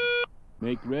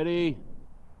 Make ready.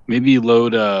 Maybe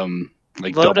load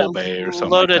like Load Double a- Bay or something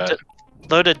load like a that.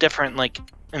 Load a different like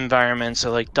environment,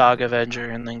 so like Dog Avenger,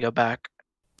 and then go back.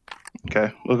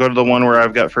 okay, we'll go to the one where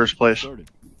I've got first place. Started.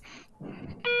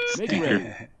 Make Stinker.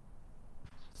 ready.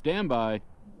 Stand by.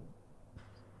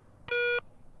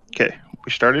 Okay,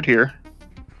 we started here.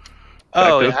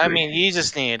 Oh, to I three. mean, you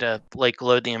just need to like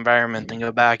load the environment, then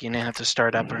go back. You didn't have to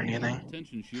start up or anything.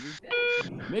 Attention, shooter.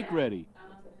 Make ready.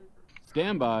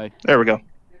 Stand by. There we go.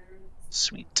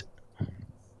 Sweet.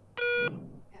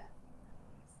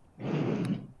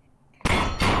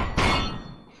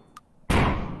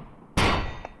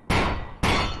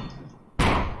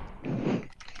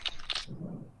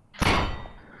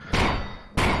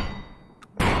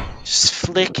 Just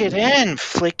flick it in,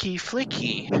 flicky,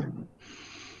 flicky.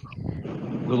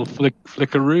 Little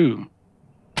flickaroo.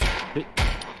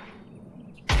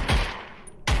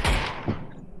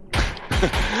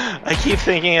 I keep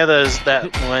thinking of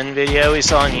that one video we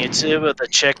saw on YouTube with the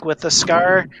chick with the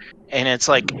scar, and it's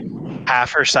like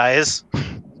half her size.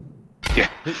 Yeah.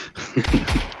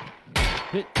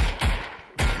 Hit.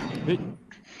 Hit.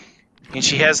 And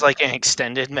she has like an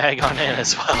extended mag on it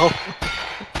as well.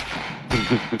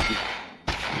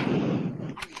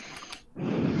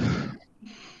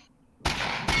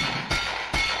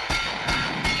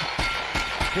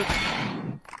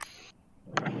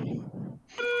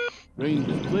 Range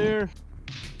is clear.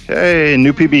 Okay,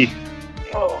 new PB.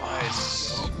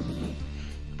 Nice.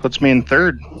 Puts me in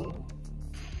third.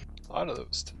 A lot of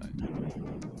those tonight.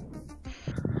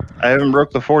 I haven't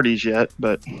broke the 40s yet,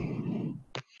 but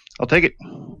I'll take it.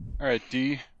 All right,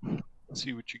 D. Let's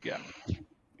see what you got.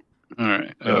 All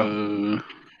right.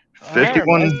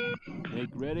 51. Make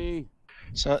ready.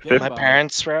 So Stand my by.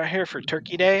 parents were out here for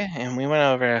Turkey Day, and we went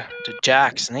over to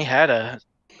Jack's, and they had a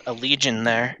Legion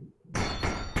there.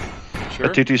 A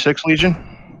 226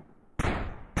 Legion?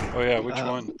 Oh yeah, which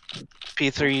one?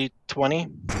 P320.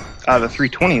 The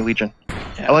 320 Legion.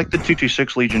 Yeah. I like the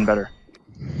 226 Legion better.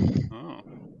 Oh.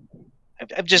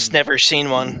 I've just never seen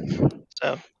one.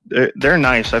 So They're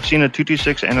nice. I've seen a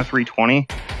 226 and a 320.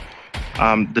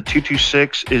 The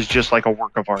 226 is just like a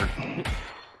work of art.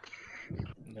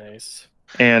 Nice.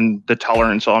 And the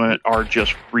tolerance on it are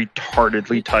just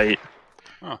retardedly tight.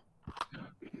 Huh.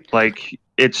 Like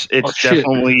it's Oh, shit.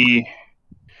 definitely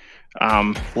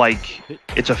like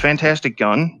it's a fantastic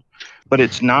gun, but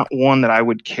it's not one that I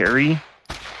would carry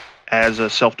as a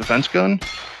self-defense gun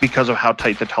because of how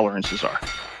tight the tolerances are.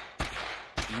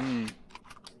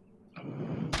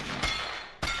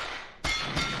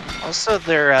 also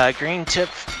their green tip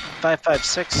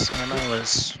 5.56 ammo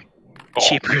is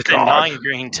cheaper than God.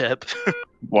 non-green tip.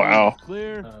 Wow.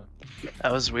 Clear.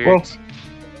 That was weird. Well,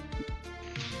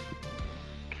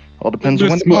 all depends on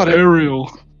when Miss you bought my it.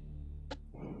 aerial.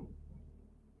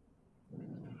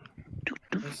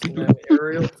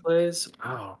 Aerial plays. Oh.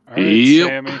 All right, Yep.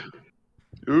 Sammy.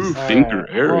 Ooh, Finger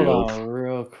aerial. Hold on,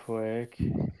 real quick.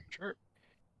 Sure.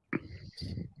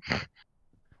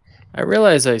 I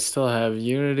realize I still have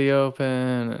Unity open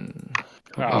and.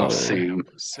 Oh, Sam.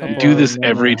 Sam. Do this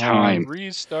Never every have. time.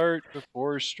 Restart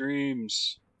before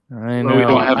streams. I No, we know.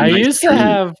 don't have a I nice used to stream.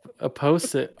 have a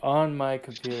post-it on my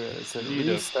computer that said You need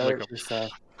restart like a your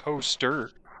stuff.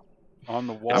 Poster on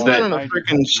the wall. I'm that- doing a behind you.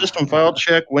 freaking system file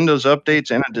check, Windows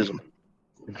updates, and a DISM.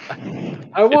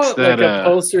 I want that, like a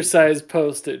poster-sized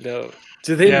post-it note.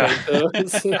 Do they Yeah. make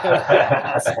those? Just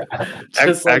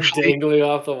like Actually- dangling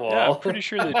off the wall. Yeah, I'm pretty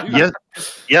sure they do.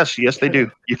 Yes, they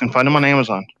do. You can find them on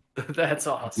Amazon. That's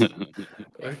awesome.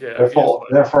 Okay.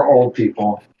 They're for old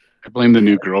people. I blame the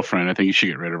new girlfriend. I think you should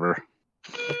get rid of her.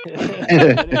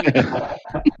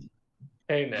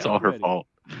 Hey It's now. all her fault.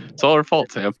 It's all her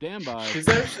fault, Sam. Stand by. She's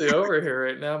actually over here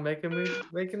right now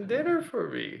making dinner for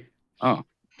me. Oh.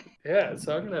 Yeah,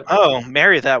 so I'm gonna Oh,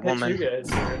 marry that catch woman. you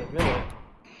guys here in a minute.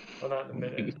 Well, not in a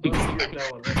minute. Once you get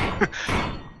done with it.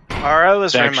 Ara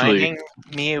was It's actually- reminding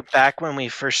me back when we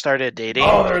first started dating.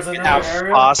 Oh, there's and another how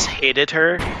area? Boss hated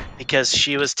her because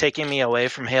she was taking me away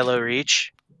from Halo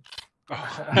Reach.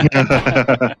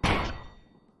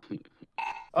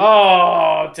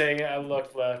 Oh, dang it. I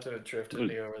looked left and it drifted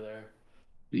me over there.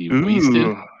 You wasted.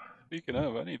 Ooh, Speaking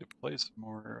of, I need to play some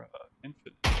more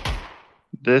Infinite.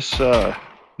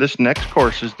 this next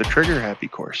course is the trigger happy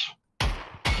course.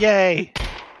 Yay!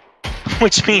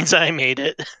 Which means I made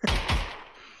it.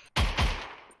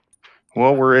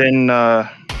 Well, we're in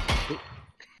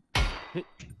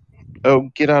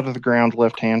Oh, get out of the ground,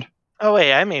 left hand. Oh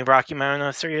wait, I made Rocky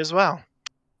Mountain 03 as well.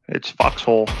 It's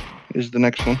Foxhole is the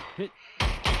next one.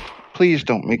 Please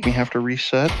don't make me have to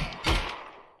reset.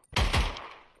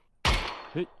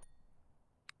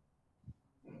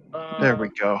 There we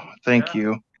go. Thank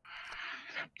you.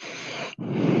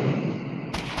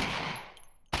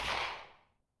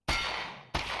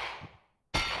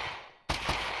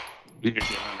 You're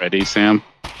ready, Sam?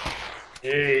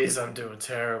 Jeez, I'm doing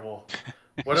terrible.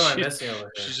 What am I missing over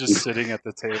here? She's just sitting at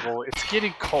the table. It's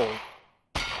getting cold.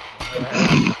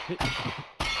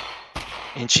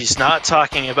 And she's not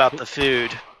talking about the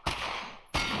food.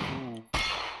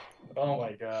 Oh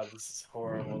my god, this is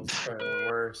horrible. This is probably the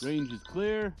worst. Range is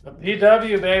clear. A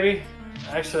PW, baby.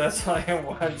 Actually, that's only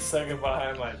 1 second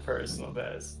behind my personal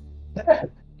best.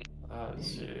 Oh,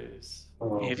 jeez.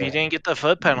 If you didn't get the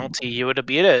foot penalty, you would have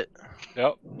beat it.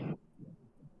 Yep.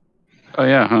 Oh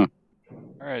yeah, huh?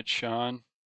 All right, Sean.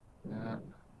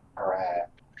 Alright.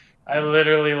 I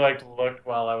literally looked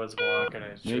while I was walking.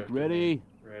 And Make ready.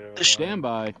 Right over Stand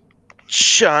by.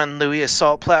 Sean Louis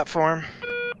assault platform.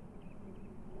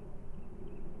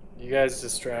 You guys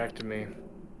distracted me.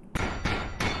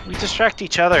 We distract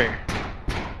each other.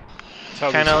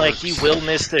 Kind of like you will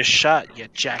miss this shot, you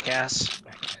jackass.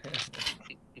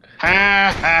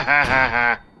 Ha ha ha ha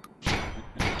ha.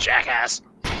 Jackass.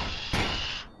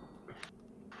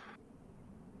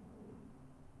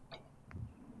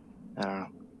 I don't know.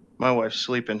 My wife's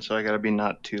sleeping, so I gotta be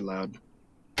not too loud.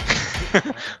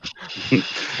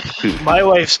 My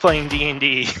wife's playing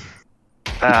D&D.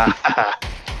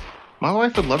 My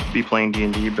wife would love to be playing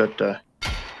D&D, but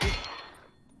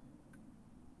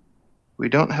we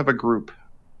don't have a group.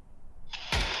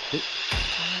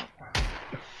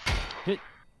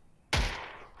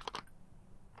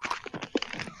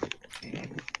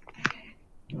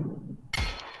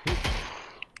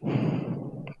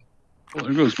 Well,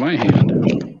 there goes my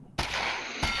hand.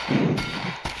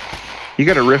 You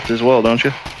got a Rift as well, don't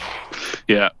you?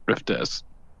 Yeah, Rift S.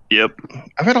 Yep.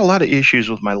 I've had a lot of issues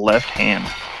with my left hand.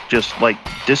 Just like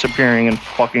disappearing and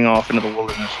fucking off into the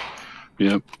wilderness.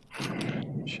 Yep.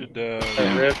 Should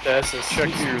Rift S is check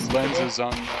your lenses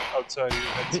on the outside of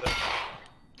your headset.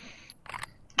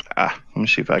 Let me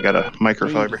see if I got a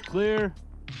microfiber. Clear.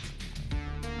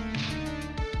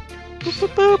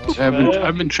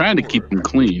 I've been trying to keep them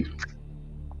clean.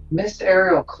 Missed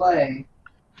aerial clay.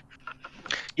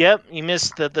 Yep, you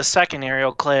missed the second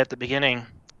aerial clay at the beginning.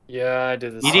 Yeah, I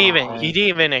did this. You didn't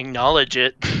even acknowledge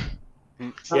it.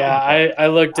 Yeah, I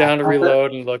looked down to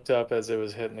reload and looked up as it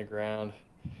was hitting the ground.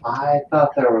 I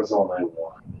thought there was only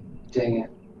one. Dang it.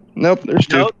 Nope, there's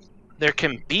two. Nope, there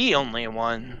can be only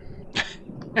one.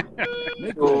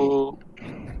 Oh.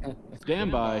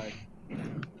 Stand by.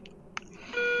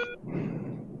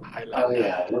 Oh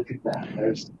yeah, look at that.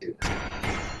 There's two.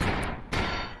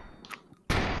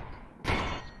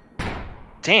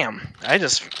 Damn, I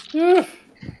just Whip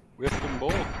them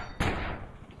both.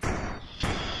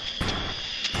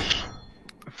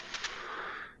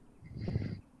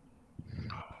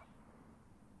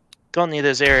 don't need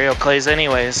those aerial clays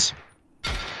anyways.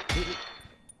 I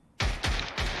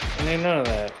need none of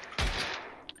that.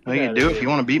 Well, you can do if you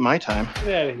want to beat my time.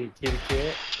 Get out of here, kitty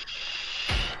cat.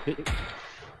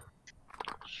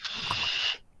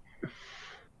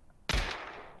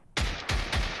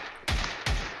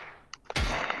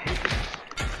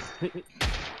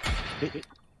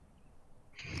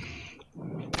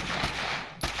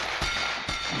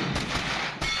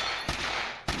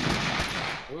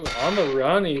 Ooh, on the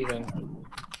run even.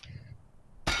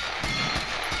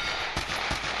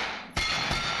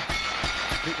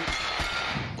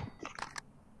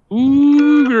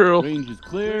 Ooh, girl. Range is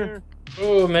clear.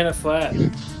 Ooh, minute flat.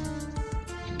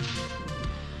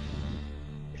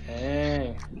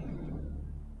 Dang.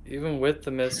 Even with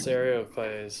the missed aerial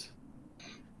plays.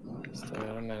 Still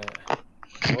got a minute.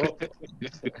 Oh.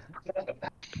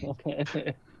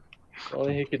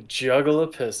 Only he could juggle a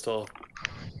pistol.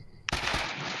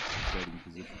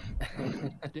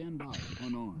 Stand by.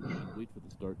 Unarmed. Wait for the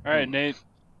start. All right, Nate.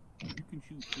 You can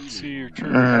shoot freely. See your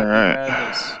trigger. All right.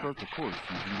 Madness. Start the course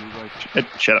using your right.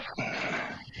 Shut up.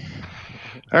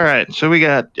 All right, so we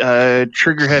got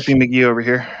Trigger Happy McGee over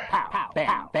here.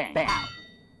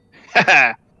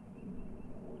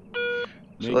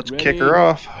 So let's kick her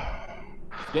off.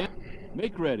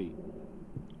 Make ready.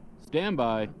 Stand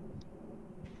by.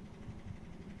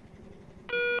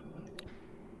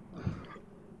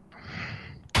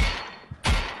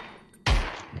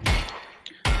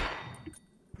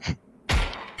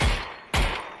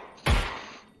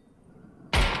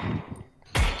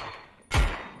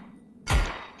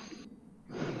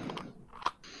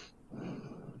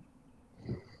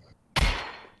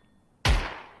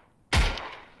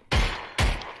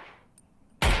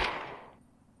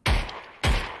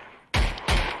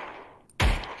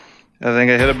 I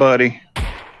think I hit a buddy.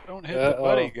 Don't hit the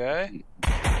buddy, guy.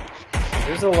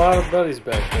 There's a lot of buddies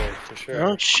back there, for sure.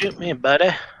 Don't shoot me, buddy.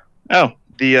 Oh,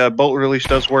 the bolt release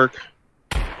does work.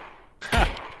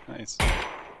 Nice.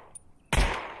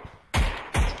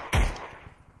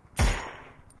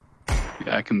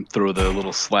 Yeah, I can throw the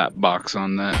little slap box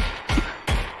on that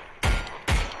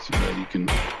so that you can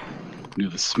do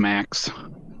the smacks.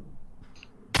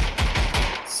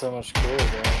 So much cooler,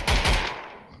 bro.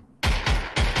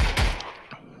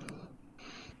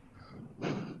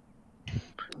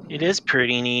 It is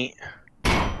pretty neat.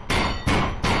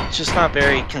 It's just not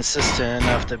very consistent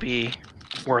enough to be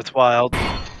worthwhile.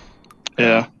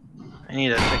 Yeah. I need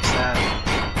to fix that.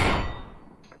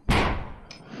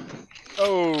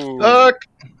 Oh. Fuck!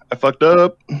 I fucked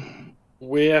up.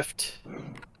 Whiffed.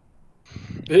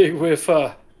 Big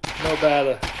whiffa. No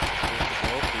bada.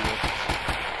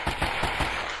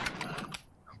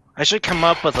 I should come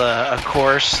up with a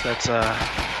course that's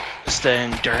just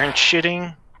an endurance shooting.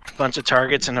 A bunch of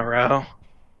targets in a row.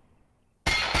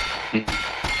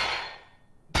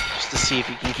 Just to see if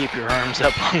you can keep your arms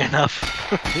up long enough.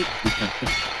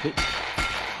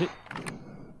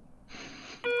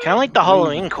 Kind of like the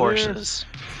Halloween courses.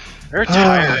 They're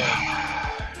tiring.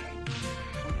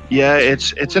 Yeah,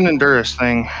 it's an endurance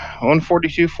thing.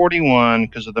 142.41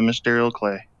 because of the mysterial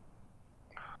clay.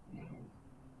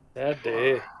 That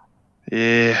day.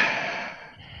 Yeah.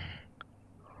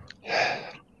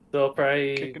 Still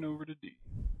probably. Kicking over to D.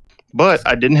 But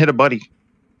I didn't hit a buddy.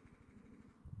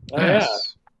 Oh, yeah.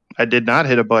 I did not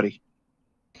hit a buddy.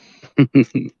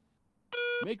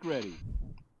 Make ready.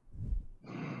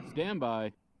 Stand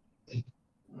by.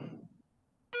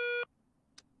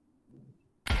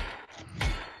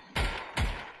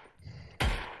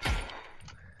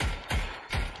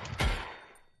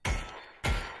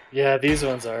 Yeah, these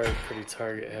ones are pretty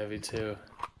target heavy too.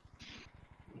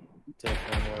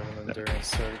 Definitely more of an endurance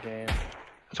sort of game.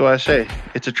 That's why I say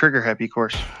it's a trigger happy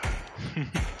course.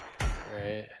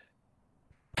 Right.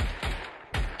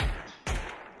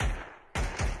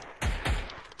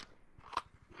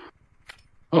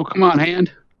 Oh, come on,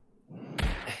 hand.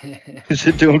 Is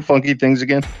it doing funky things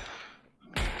again?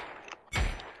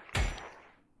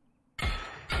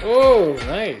 Oh,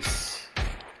 nice.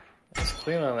 That's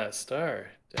clean on that star.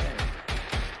 Dang.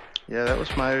 Yeah, that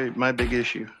was my big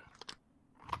issue.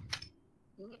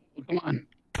 Come on.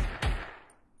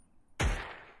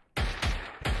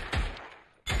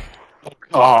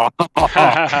 Oh,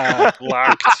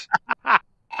 Locked.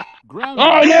 Ground.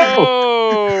 oh no!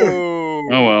 Oh.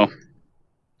 Oh well.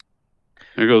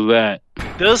 There goes that.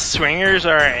 Those swingers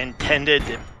are intended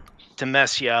to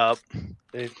mess you up.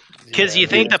 Because you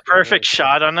think the perfect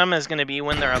shot on them is going to be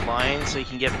when they're aligned, so you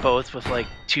can get both with like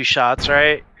 2 shots,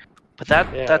 right? But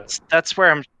that's where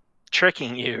I'm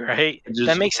tricking you, right?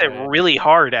 That makes it really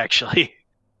hard, actually.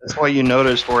 That's why you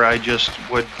noticed where I just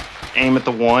would aim at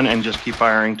the one and just keep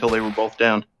firing until they were both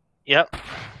down. Yep.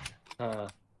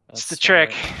 It's the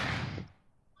trick.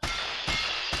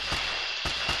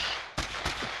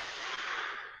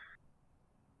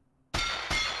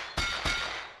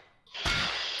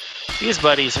 These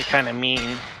buddies are kind of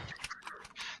mean.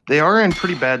 They are in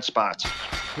pretty bad spots.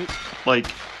 Like,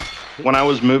 when I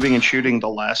was moving and shooting the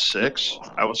last 6,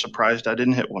 I was surprised I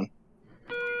didn't hit one.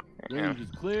 Range is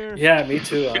clear. Yeah, me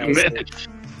too. Honestly.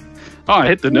 Oh, I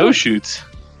hit the no shoots.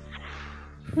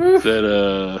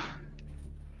 That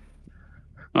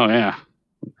oh yeah,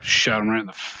 shot him right in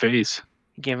the face.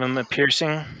 Give him a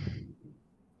piercing.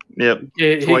 Yep.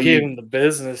 He gave him the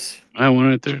business. I went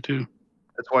right there too.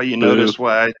 That's why you noticed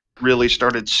why I really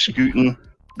started scooting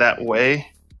that way.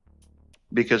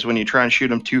 Because when you try and shoot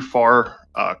them too far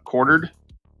quartered,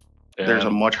 there's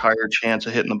a much higher chance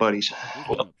of hitting the buddies.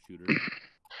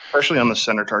 Especially on the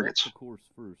center targets. All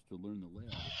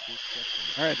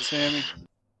right, Sammy.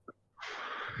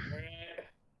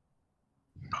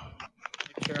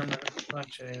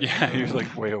 Yeah, he was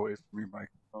like way away from your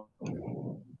microphone.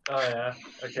 Oh yeah.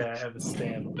 Okay, I have a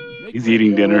stand. He's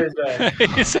eating dinner.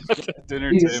 He's at the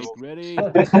dinner table. Ready.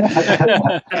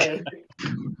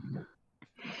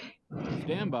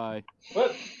 Stand by.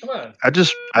 What? Come on. I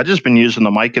just been using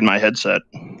the mic in my headset.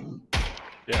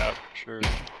 Yeah, sure.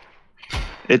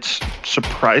 It's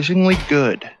surprisingly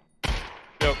good.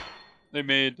 Yep. They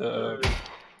made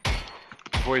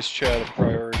voice chat a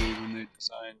priority when they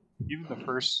designed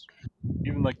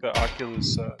even like the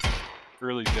Oculus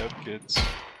early dev kits.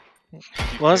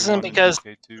 Well, isn't because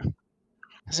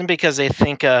they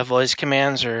think voice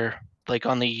commands are like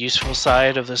on the useful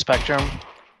side of the spectrum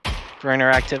for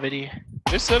interactivity?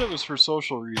 They said it was for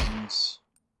social reasons,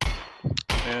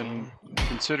 and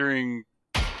considering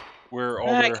where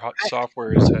all their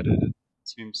software is headed, it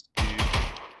seems to be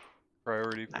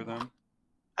priority for them.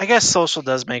 I guess social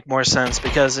does make more sense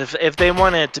because if they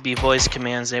wanted it to be voice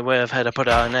commands, they would have had to put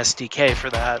out an SDK for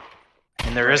that,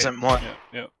 and there isn't one.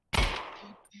 Yeah.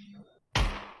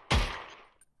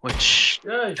 Which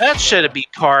that should be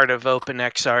part of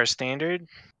OpenXR standard.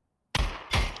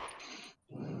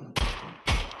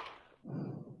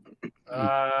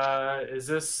 Is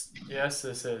this? Yes,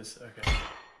 this is. Okay.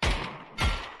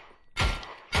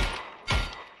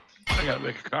 I gotta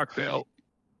make a cocktail.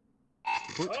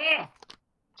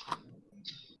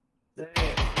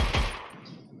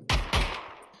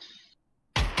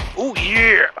 Oh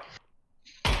yeah!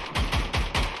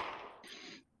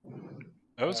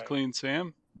 That was clean,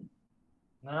 Sam.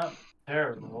 Not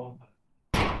terrible.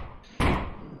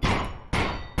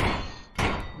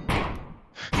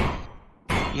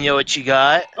 You know what you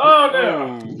got? Oh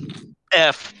no!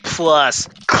 F plus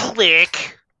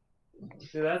click.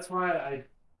 Dude, that's why I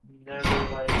never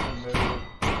like to move.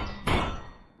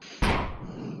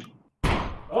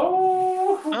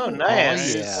 Oh! Oh,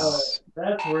 nice. Yes.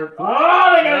 That's worth.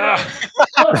 Oh,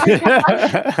 they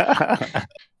got it!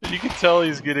 You can tell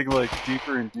he's getting like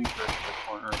deeper and deeper into the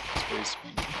corner of his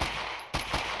basement.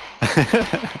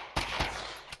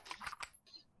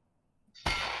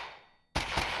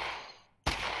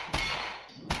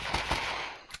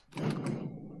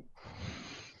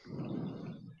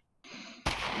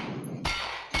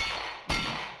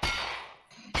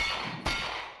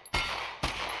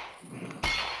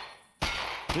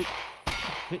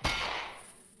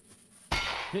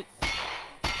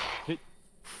 Hit.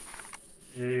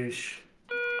 Yeesh.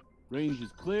 Range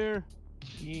is clear.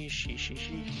 Yeesh.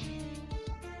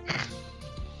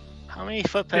 How many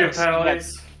foot 2 penalties?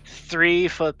 penalties. 3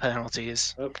 foot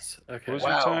penalties. Oops. Okay. What was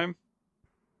your time?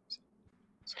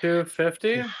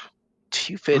 250.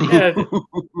 250. Yeah,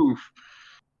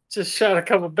 just shot a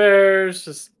couple bears.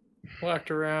 Just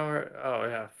walked around. Oh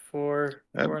yeah, 4.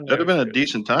 That'd have been a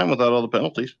decent time without all the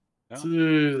penalties.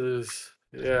 Jesus.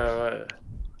 Yeah. What?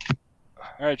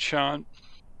 All right, Sean.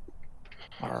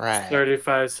 All right.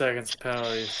 35 seconds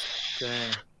penalties.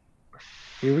 Dang.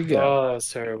 Here we go. Oh, that was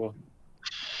terrible.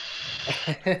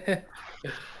 Yeah,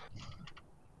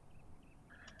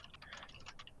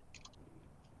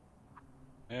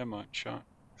 I'm on, Sean.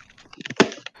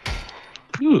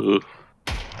 Ooh.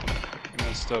 You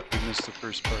messed up. You missed the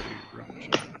first part of your run,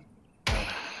 Sean.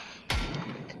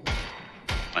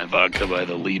 My vodka by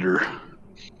the liter.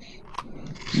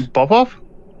 Pop off?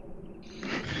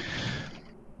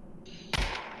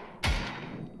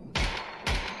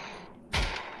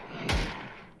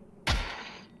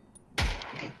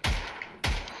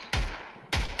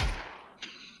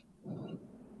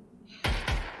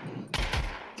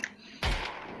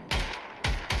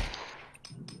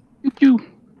 You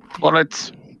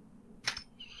bullets.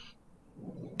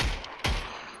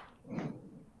 There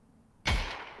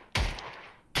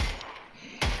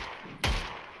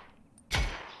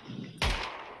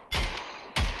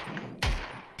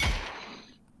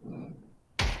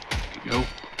you go.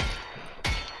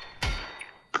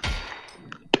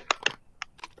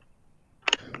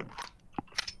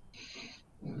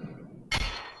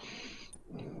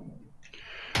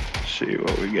 See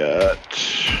what we got.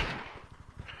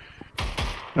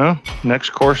 Oh, next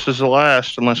course is the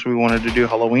last, unless we wanted to do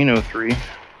Halloween 03.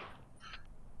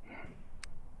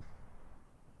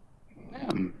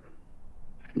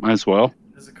 Might as well.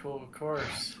 It's a cool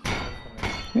course.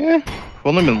 Yeah, we've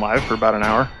only been live for about an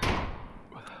hour.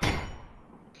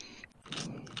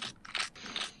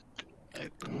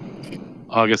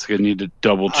 I guess I need to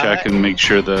double check and make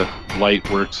sure the light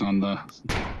works on the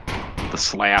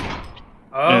slap.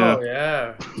 Oh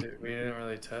yeah. Dude, we didn't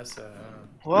really test that.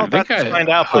 Well, I think that's I find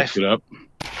out by. hooked it up.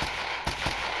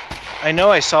 I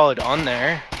know I saw it on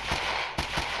there.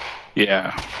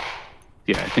 Yeah.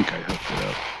 Yeah, I think I hooked it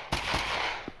up.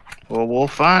 Well, we'll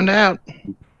find out.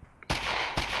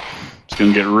 It's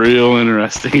gonna get real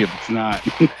interesting if it's not.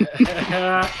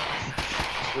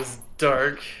 This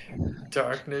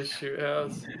darkness shoot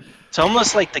house. It's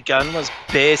almost like the gun was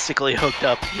basically hooked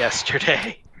up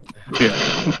yesterday.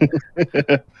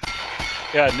 Yeah.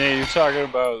 Yeah, Nate, you're talking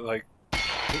about like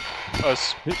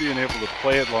us being able to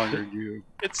play it longer than you.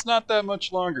 It's not that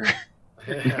much longer.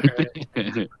 Yeah,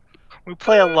 right. We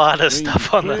play a lot of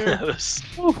stuff on the nose.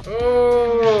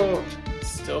 Oh,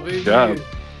 still being Yeah. used.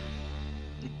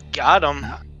 Got him.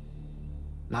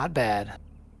 Not bad.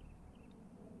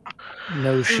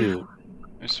 No shoot.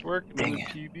 Nice work, another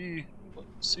PB.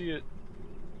 Let's see it.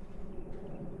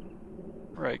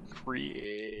 Right,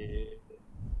 create.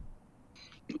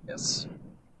 Yes.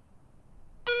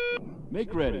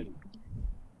 Make ready.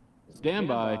 Stand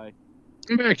by.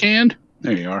 Backhand.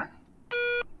 There you are.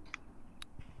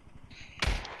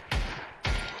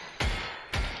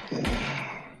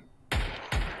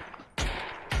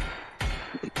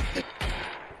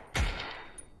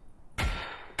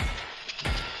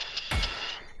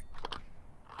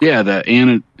 Yeah, the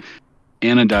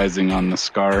anodizing on the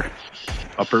scar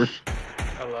upper.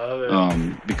 I love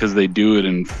it. Because they do it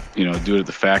in, do it at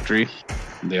the factory.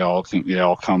 They all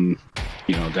come,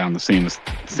 down the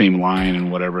same line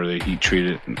and whatever. They heat treat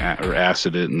it or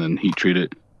acid it and then heat treat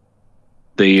it.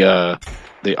 They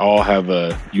all have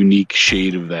a unique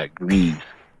shade of that green.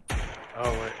 Oh,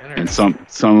 what interesting. And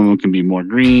some of them can be more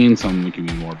green, some of them can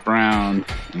be more brown,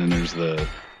 and then there's the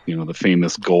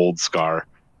famous gold scar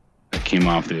that came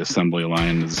off the assembly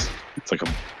line. It's like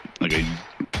a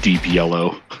deep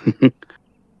yellow.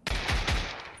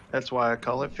 That's why I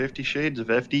call it 50 Shades of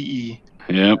FDE.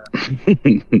 Yep.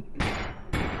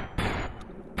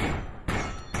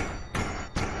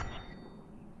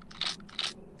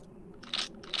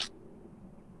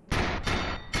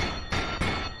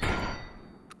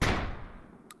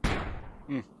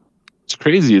 It's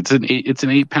crazy. It's an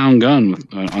 8-pound gun with,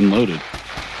 unloaded.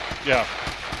 Yeah.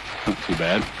 Not too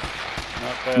bad.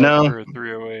 Not bad No. for a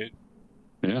 308.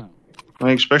 Yeah. I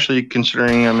mean, especially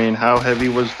considering, how heavy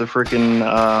was the freaking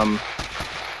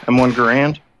M1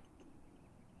 Garand?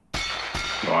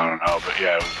 Well, I don't know, but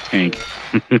yeah, it was a tank.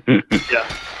 Yeah.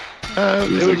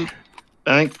 It was,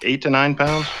 I think, 8 to 9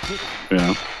 pounds.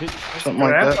 Yeah. Something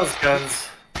like that. Grandpa's guns.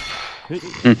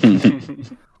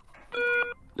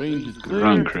 Range is clear.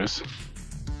 Run, Chris.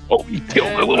 Oh, you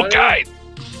killed the little guy.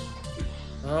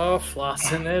 Oh,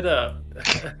 flossing it up.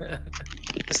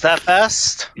 Is that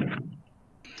fast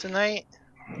tonight?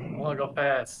 I want to go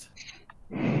fast.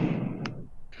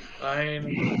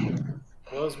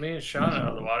 What was me and Sean out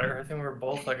of the water? I think we were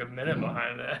both like a minute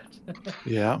behind that.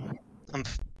 Yeah. I'm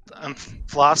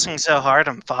flossing so hard,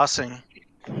 I'm fossing.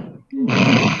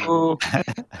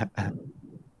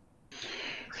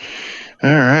 All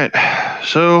right.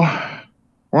 So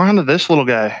we're on to this little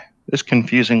guy. This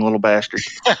confusing little bastard.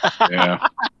 Yeah.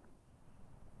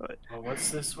 Oh, what's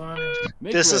this one?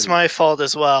 This is my fault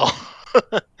as well.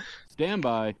 Stand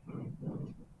by.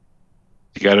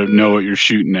 You gotta know what you're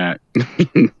shooting at.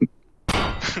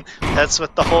 That's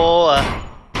what the whole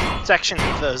section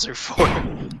of those are for.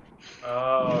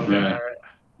 Oh, Yeah. right.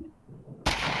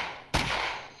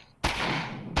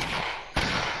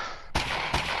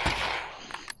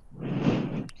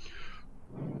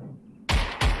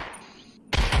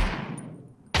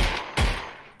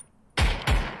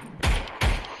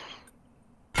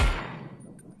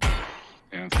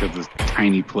 Yeah, it's got those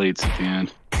tiny plates at the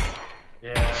end.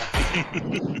 Yeah.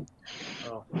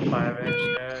 Oh,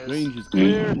 5-inch guys. Range is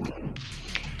clear.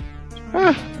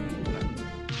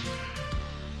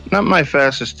 Not my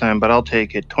fastest time, but I'll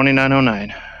take it.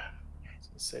 2909.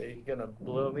 Say you're gonna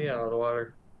blow me out of the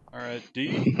water. All right,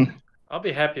 D. I'll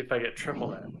be happy if I get triple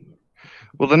that.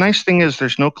 Well, the nice thing is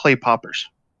there's no clay poppers.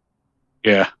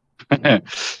 Yeah.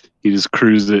 You just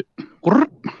cruise it. All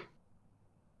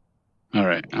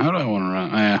right. How do I want to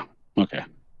run? Yeah. Okay.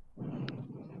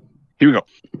 Here we go.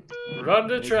 Run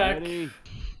the Make track. ready.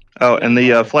 Oh, and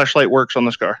the flashlight works on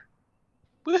the scar.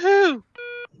 Woohoo!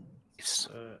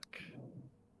 Suck.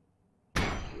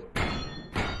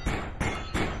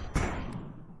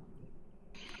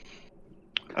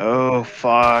 Oh,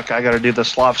 fuck. I got to do the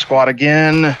slop squat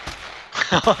again.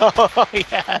 Oh,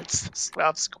 yeah, it's the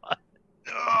Slop Squad.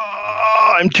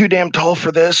 Oh, I'm too damn tall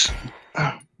for this.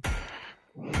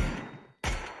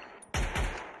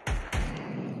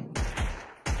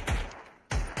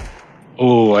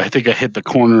 Oh, I think I hit the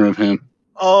corner of him.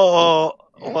 Oh,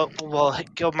 well, go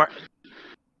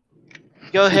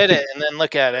hit it and then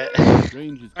look at it.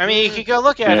 Range is I mean, you clear. could go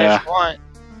look at it Yeah. if you want.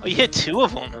 Oh, you hit 2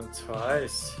 of them. And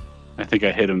twice. I think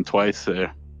I hit him twice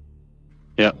there.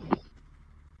 Yep.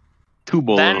 2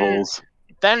 bullet Then- holes.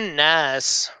 Then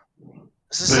Nas.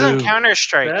 This isn't Boo.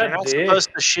 Counter-Strike. Bad You're not dick. supposed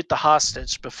to shoot the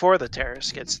hostage before the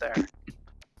terrorist gets there.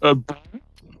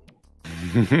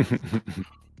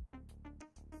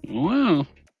 Well,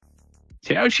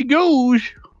 see how she goes.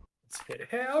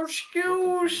 How she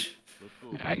goes. Let's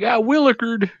go. I got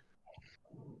Willikard.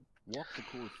 Walk the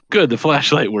course. Good, the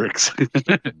flashlight works.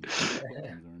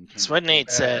 That's what Nate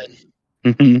said.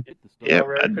 Hit the start. Yep, All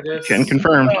right for this? can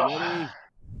confirm. Ready?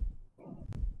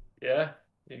 Yeah?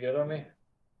 You good on me?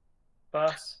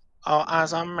 Boss? All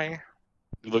eyes on me.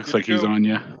 It looks like he's on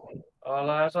you. All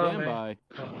eyes on Stand me. by.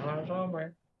 All eyes on me.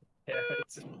 Yeah,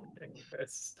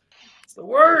 it's the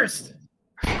worst.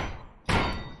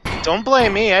 Don't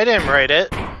blame me. I didn't write it.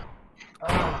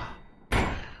 Ah.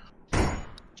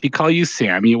 He call you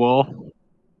Samuel?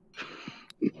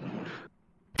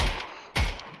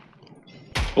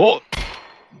 Oh,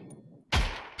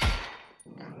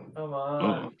 Come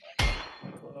on.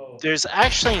 Whoa. There's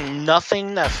actually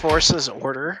nothing that forces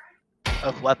order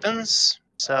of weapons. I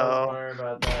was So, wondering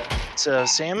about that. so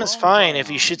Sam is fine if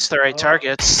he shoots the right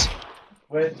targets.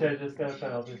 Which I just got a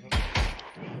penalty for.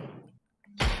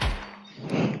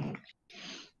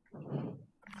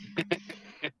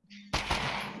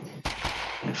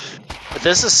 But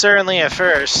this is certainly a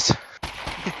first.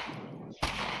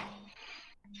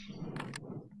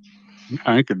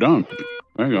 I think you're done.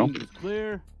 There you go. Range is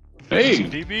clear. Hey,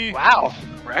 DB. Wow,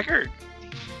 record.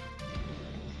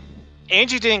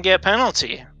 And you didn't get a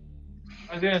penalty.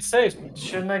 I was gonna say,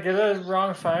 shouldn't I get a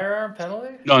wrong firearm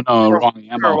penalty? no, wrong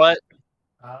ammo. For what?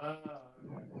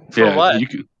 For Yeah, what? you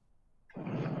can.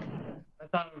 I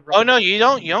thought it was Oh wrong. no, you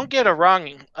don't get a wrong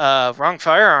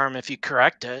firearm if you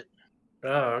correct it. Oh,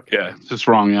 okay. Yeah, it's just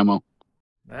wrong ammo.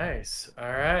 Nice. All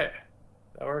right.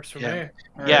 That works for Yeah. me.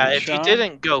 Yeah, Alright, if you Sean?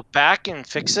 didn't go back and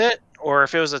fix it, or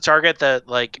if it was a target that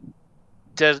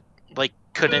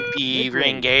couldn't be Make ready.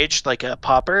 re-engaged, like a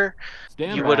popper,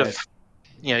 Stand you by. would have,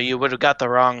 you would have got the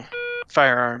wrong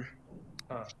firearm.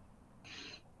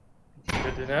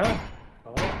 Good to know.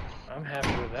 Oh, I'm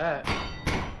happy with that.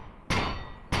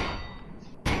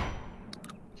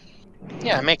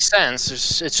 Yeah, it makes sense.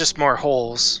 It's just more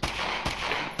holes.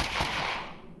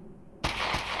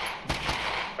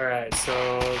 All right,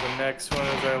 so the next one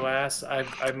is our last.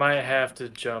 I might have to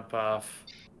jump off.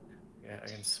 Yeah, I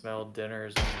can smell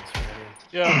dinners when it's ready.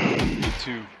 Yeah, me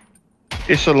too.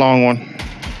 It's a long one.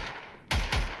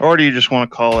 Or do you just want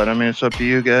to call it? I mean, it's up to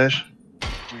you guys.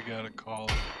 We gotta call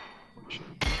it.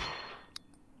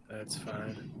 That's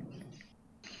fine.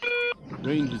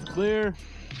 Range is clear.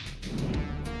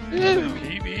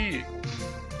 PB.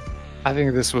 I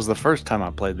think this was the first time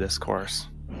I played this course.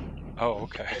 Oh,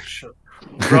 okay.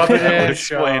 Rub it That would in,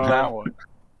 explain Sean. that one.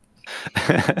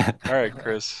 All right,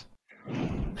 Chris.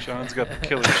 Sean's got the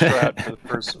killer strap for the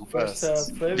personal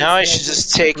best. Now I should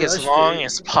just take as long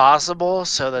as possible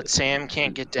so that Sam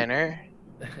can't get dinner.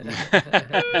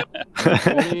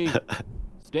 Ready.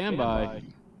 Stand by.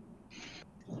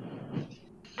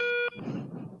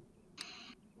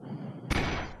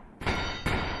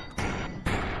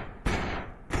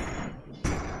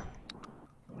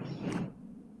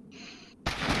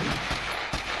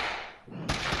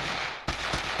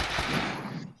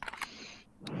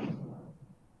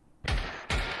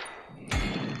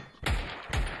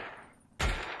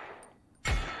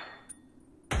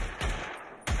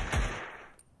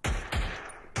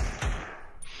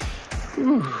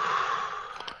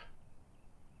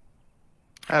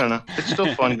 I don't know. It's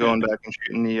still fun going back and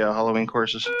shooting the Halloween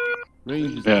courses.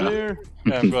 Range is Yeah. clear.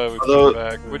 Yeah, I'm glad we Although- came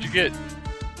back. What'd you get?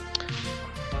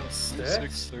 Sticks?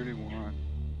 631.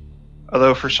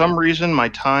 Although for some reason my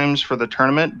times for the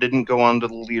tournament didn't go onto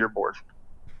the leaderboard.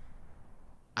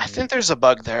 I think there's a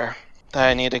bug there that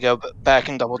I need to go back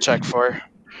and double check for.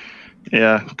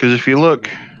 Yeah, because if you look,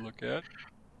 Look at.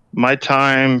 my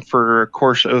time for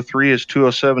course 03 is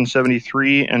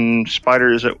 207.73, and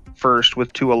Spider is at first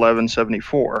with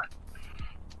 211.74.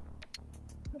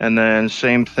 And then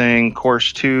same thing,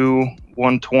 course 2,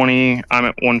 120, I'm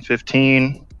at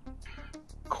 115.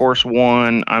 Course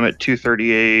 1, I'm at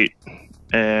 238,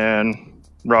 and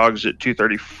Rog's at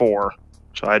 234.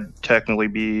 So I'd technically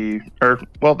be,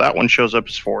 well, that one shows up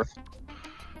as fourth.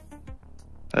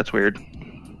 That's weird.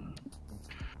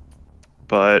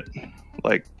 But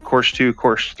like course 2,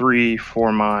 course 3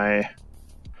 for my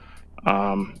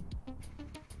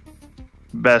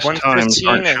best times 115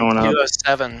 aren't and showing up.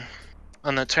 207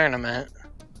 on the tournament.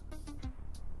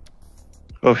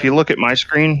 Well, if you look at my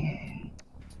screen,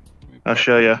 I'll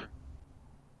show you.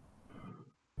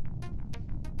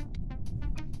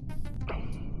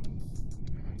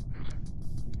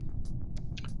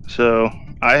 So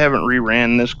I haven't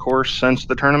reran this course since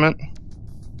the tournament,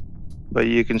 but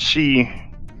you can see.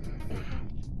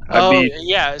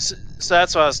 Yeah, so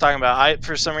that's what I was talking about.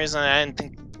 For some reason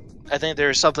I think there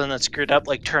was something that screwed up,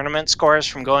 like tournament scores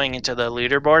from going into the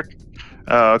leaderboard.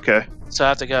 Oh, okay. So I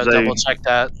have to go double check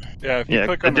that. Yeah, if you Yeah,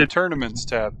 click I on the did- tournaments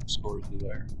tab, scores are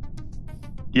there.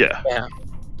 Yeah. Yeah.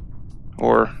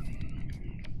 Or,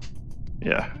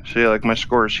 yeah. See, like my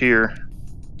scores here.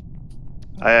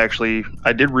 I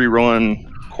did rerun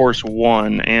course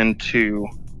 1 and 2.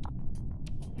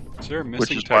 Is there a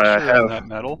missing is why I texture have- on that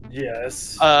metal?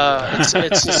 Yes.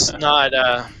 It's just not.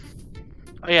 Oh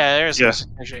yeah, there's Yeah.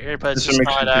 a picture here, but it's It's a just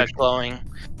mixed not picture. glowing.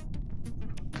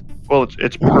 Well,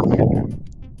 it's purple.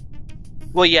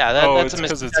 Well, yeah, that's it's a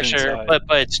 'cause missing it's texture, inside.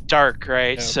 but it's dark,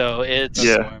 right? Yeah. So it's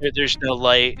Yeah. there's no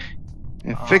light.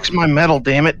 Fix my metal,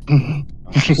 damn it.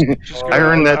 Just Oh, go I to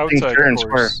earned an that thing outside fair and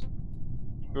square. course.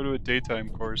 Go to a daytime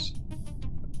course.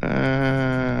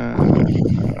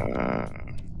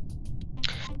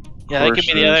 Yeah, that could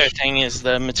be the other Courses. thing is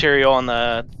the material on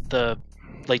the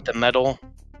like the metal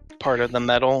part of the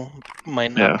metal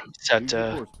might not Yeah. be set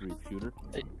to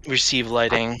receive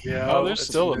lighting. Yeah. Oh, there's it's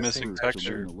still a missing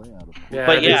texture. Yeah,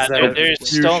 But it yeah, is that there's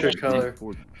still fuchsia color.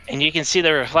 and you can see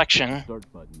the reflection.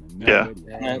 Yeah.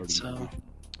 And it's,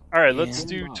 Alright, Yeah. let's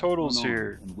do totals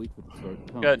here.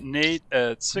 Got Nate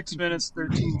at 6 minutes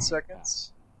 13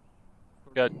 seconds.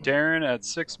 Got Darren at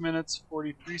 6 minutes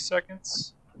 43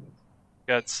 seconds.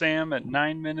 Got Sam at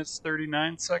 9 minutes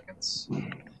 39 seconds.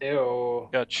 Ew.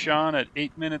 Got Sean at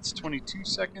 8 minutes 22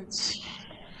 seconds.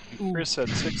 And Chris at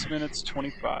 6 minutes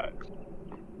 25.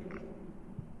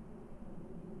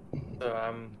 So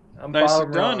I'm Nicely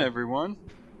bottom done, rung. everyone.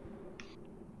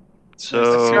 It's So- nice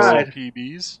to see Tried. some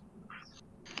PBs.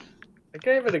 I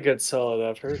gave it a good solid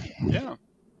effort. Yeah.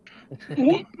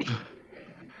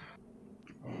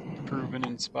 Proven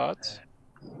in spots.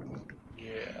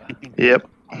 Yeah. Yep.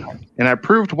 And I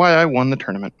proved why I won the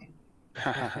tournament.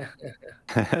 All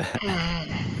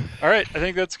right, I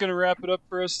think that's going to wrap it up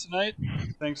for us tonight.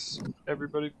 Thanks,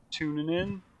 everybody, for tuning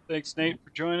in. Thanks, Nate, for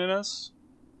joining us.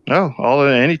 Oh,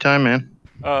 anytime, man.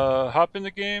 Hop in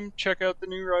the game, check out the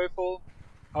new rifle.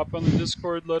 Hop on the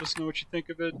Discord, let us know what you think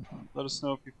of it. Let us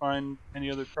know if you find any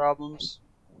other problems.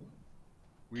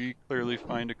 We clearly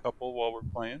find a couple while we're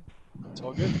playing. It's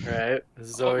all good. Right. This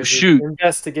is Oh, always shoot. an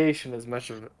investigation as much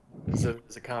of as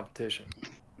a competition.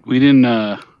 We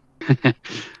didn't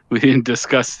we didn't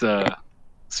discuss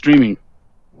streaming.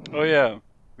 Oh yeah,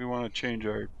 we want to change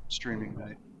our streaming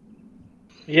night.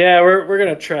 Yeah, we're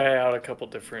gonna try out a couple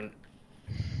different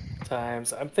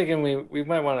times. I'm thinking we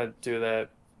might want to do that.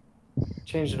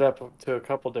 Change it up to a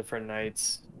couple different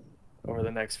nights over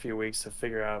the next few weeks to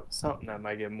figure out something that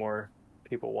might get more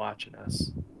people watching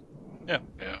us. Yeah.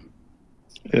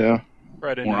 Yeah.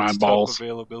 Friday More night's eyeballs. tough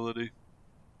availability.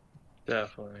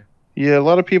 Definitely. Yeah, a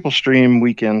lot of people stream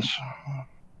weekends.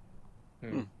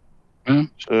 Yeah.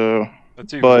 So,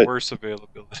 That's even But- worse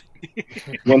availability.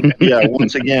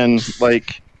 once again,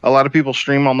 like a lot of people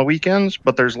stream on the weekends,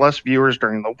 but there's less viewers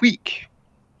during the week.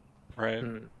 Right.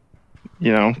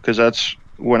 You know, because that's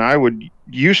when I would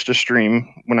used to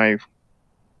stream when I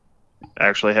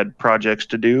actually had projects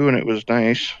to do, and it was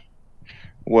nice.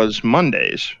 Was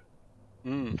Mondays.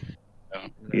 Mm.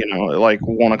 You know, at like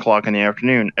 1 o'clock in the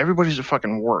afternoon. Everybody's at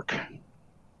fucking work.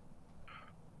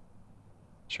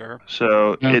 Sure.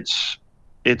 So Yeah.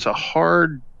 it's a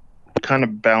hard kind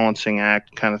of balancing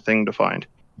act kind of thing to find.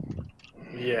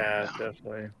 Yeah,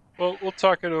 definitely. Well, we'll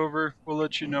talk it over. We'll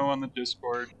let you know on the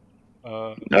Discord.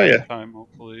 Oh, yeah. Time,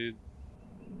 hopefully.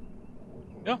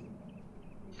 Yeah.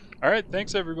 All right.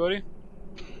 Thanks, everybody.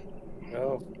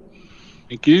 Oh,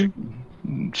 Thank you.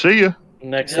 See ya.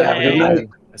 next Yeah. time.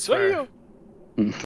 I swear. See ya.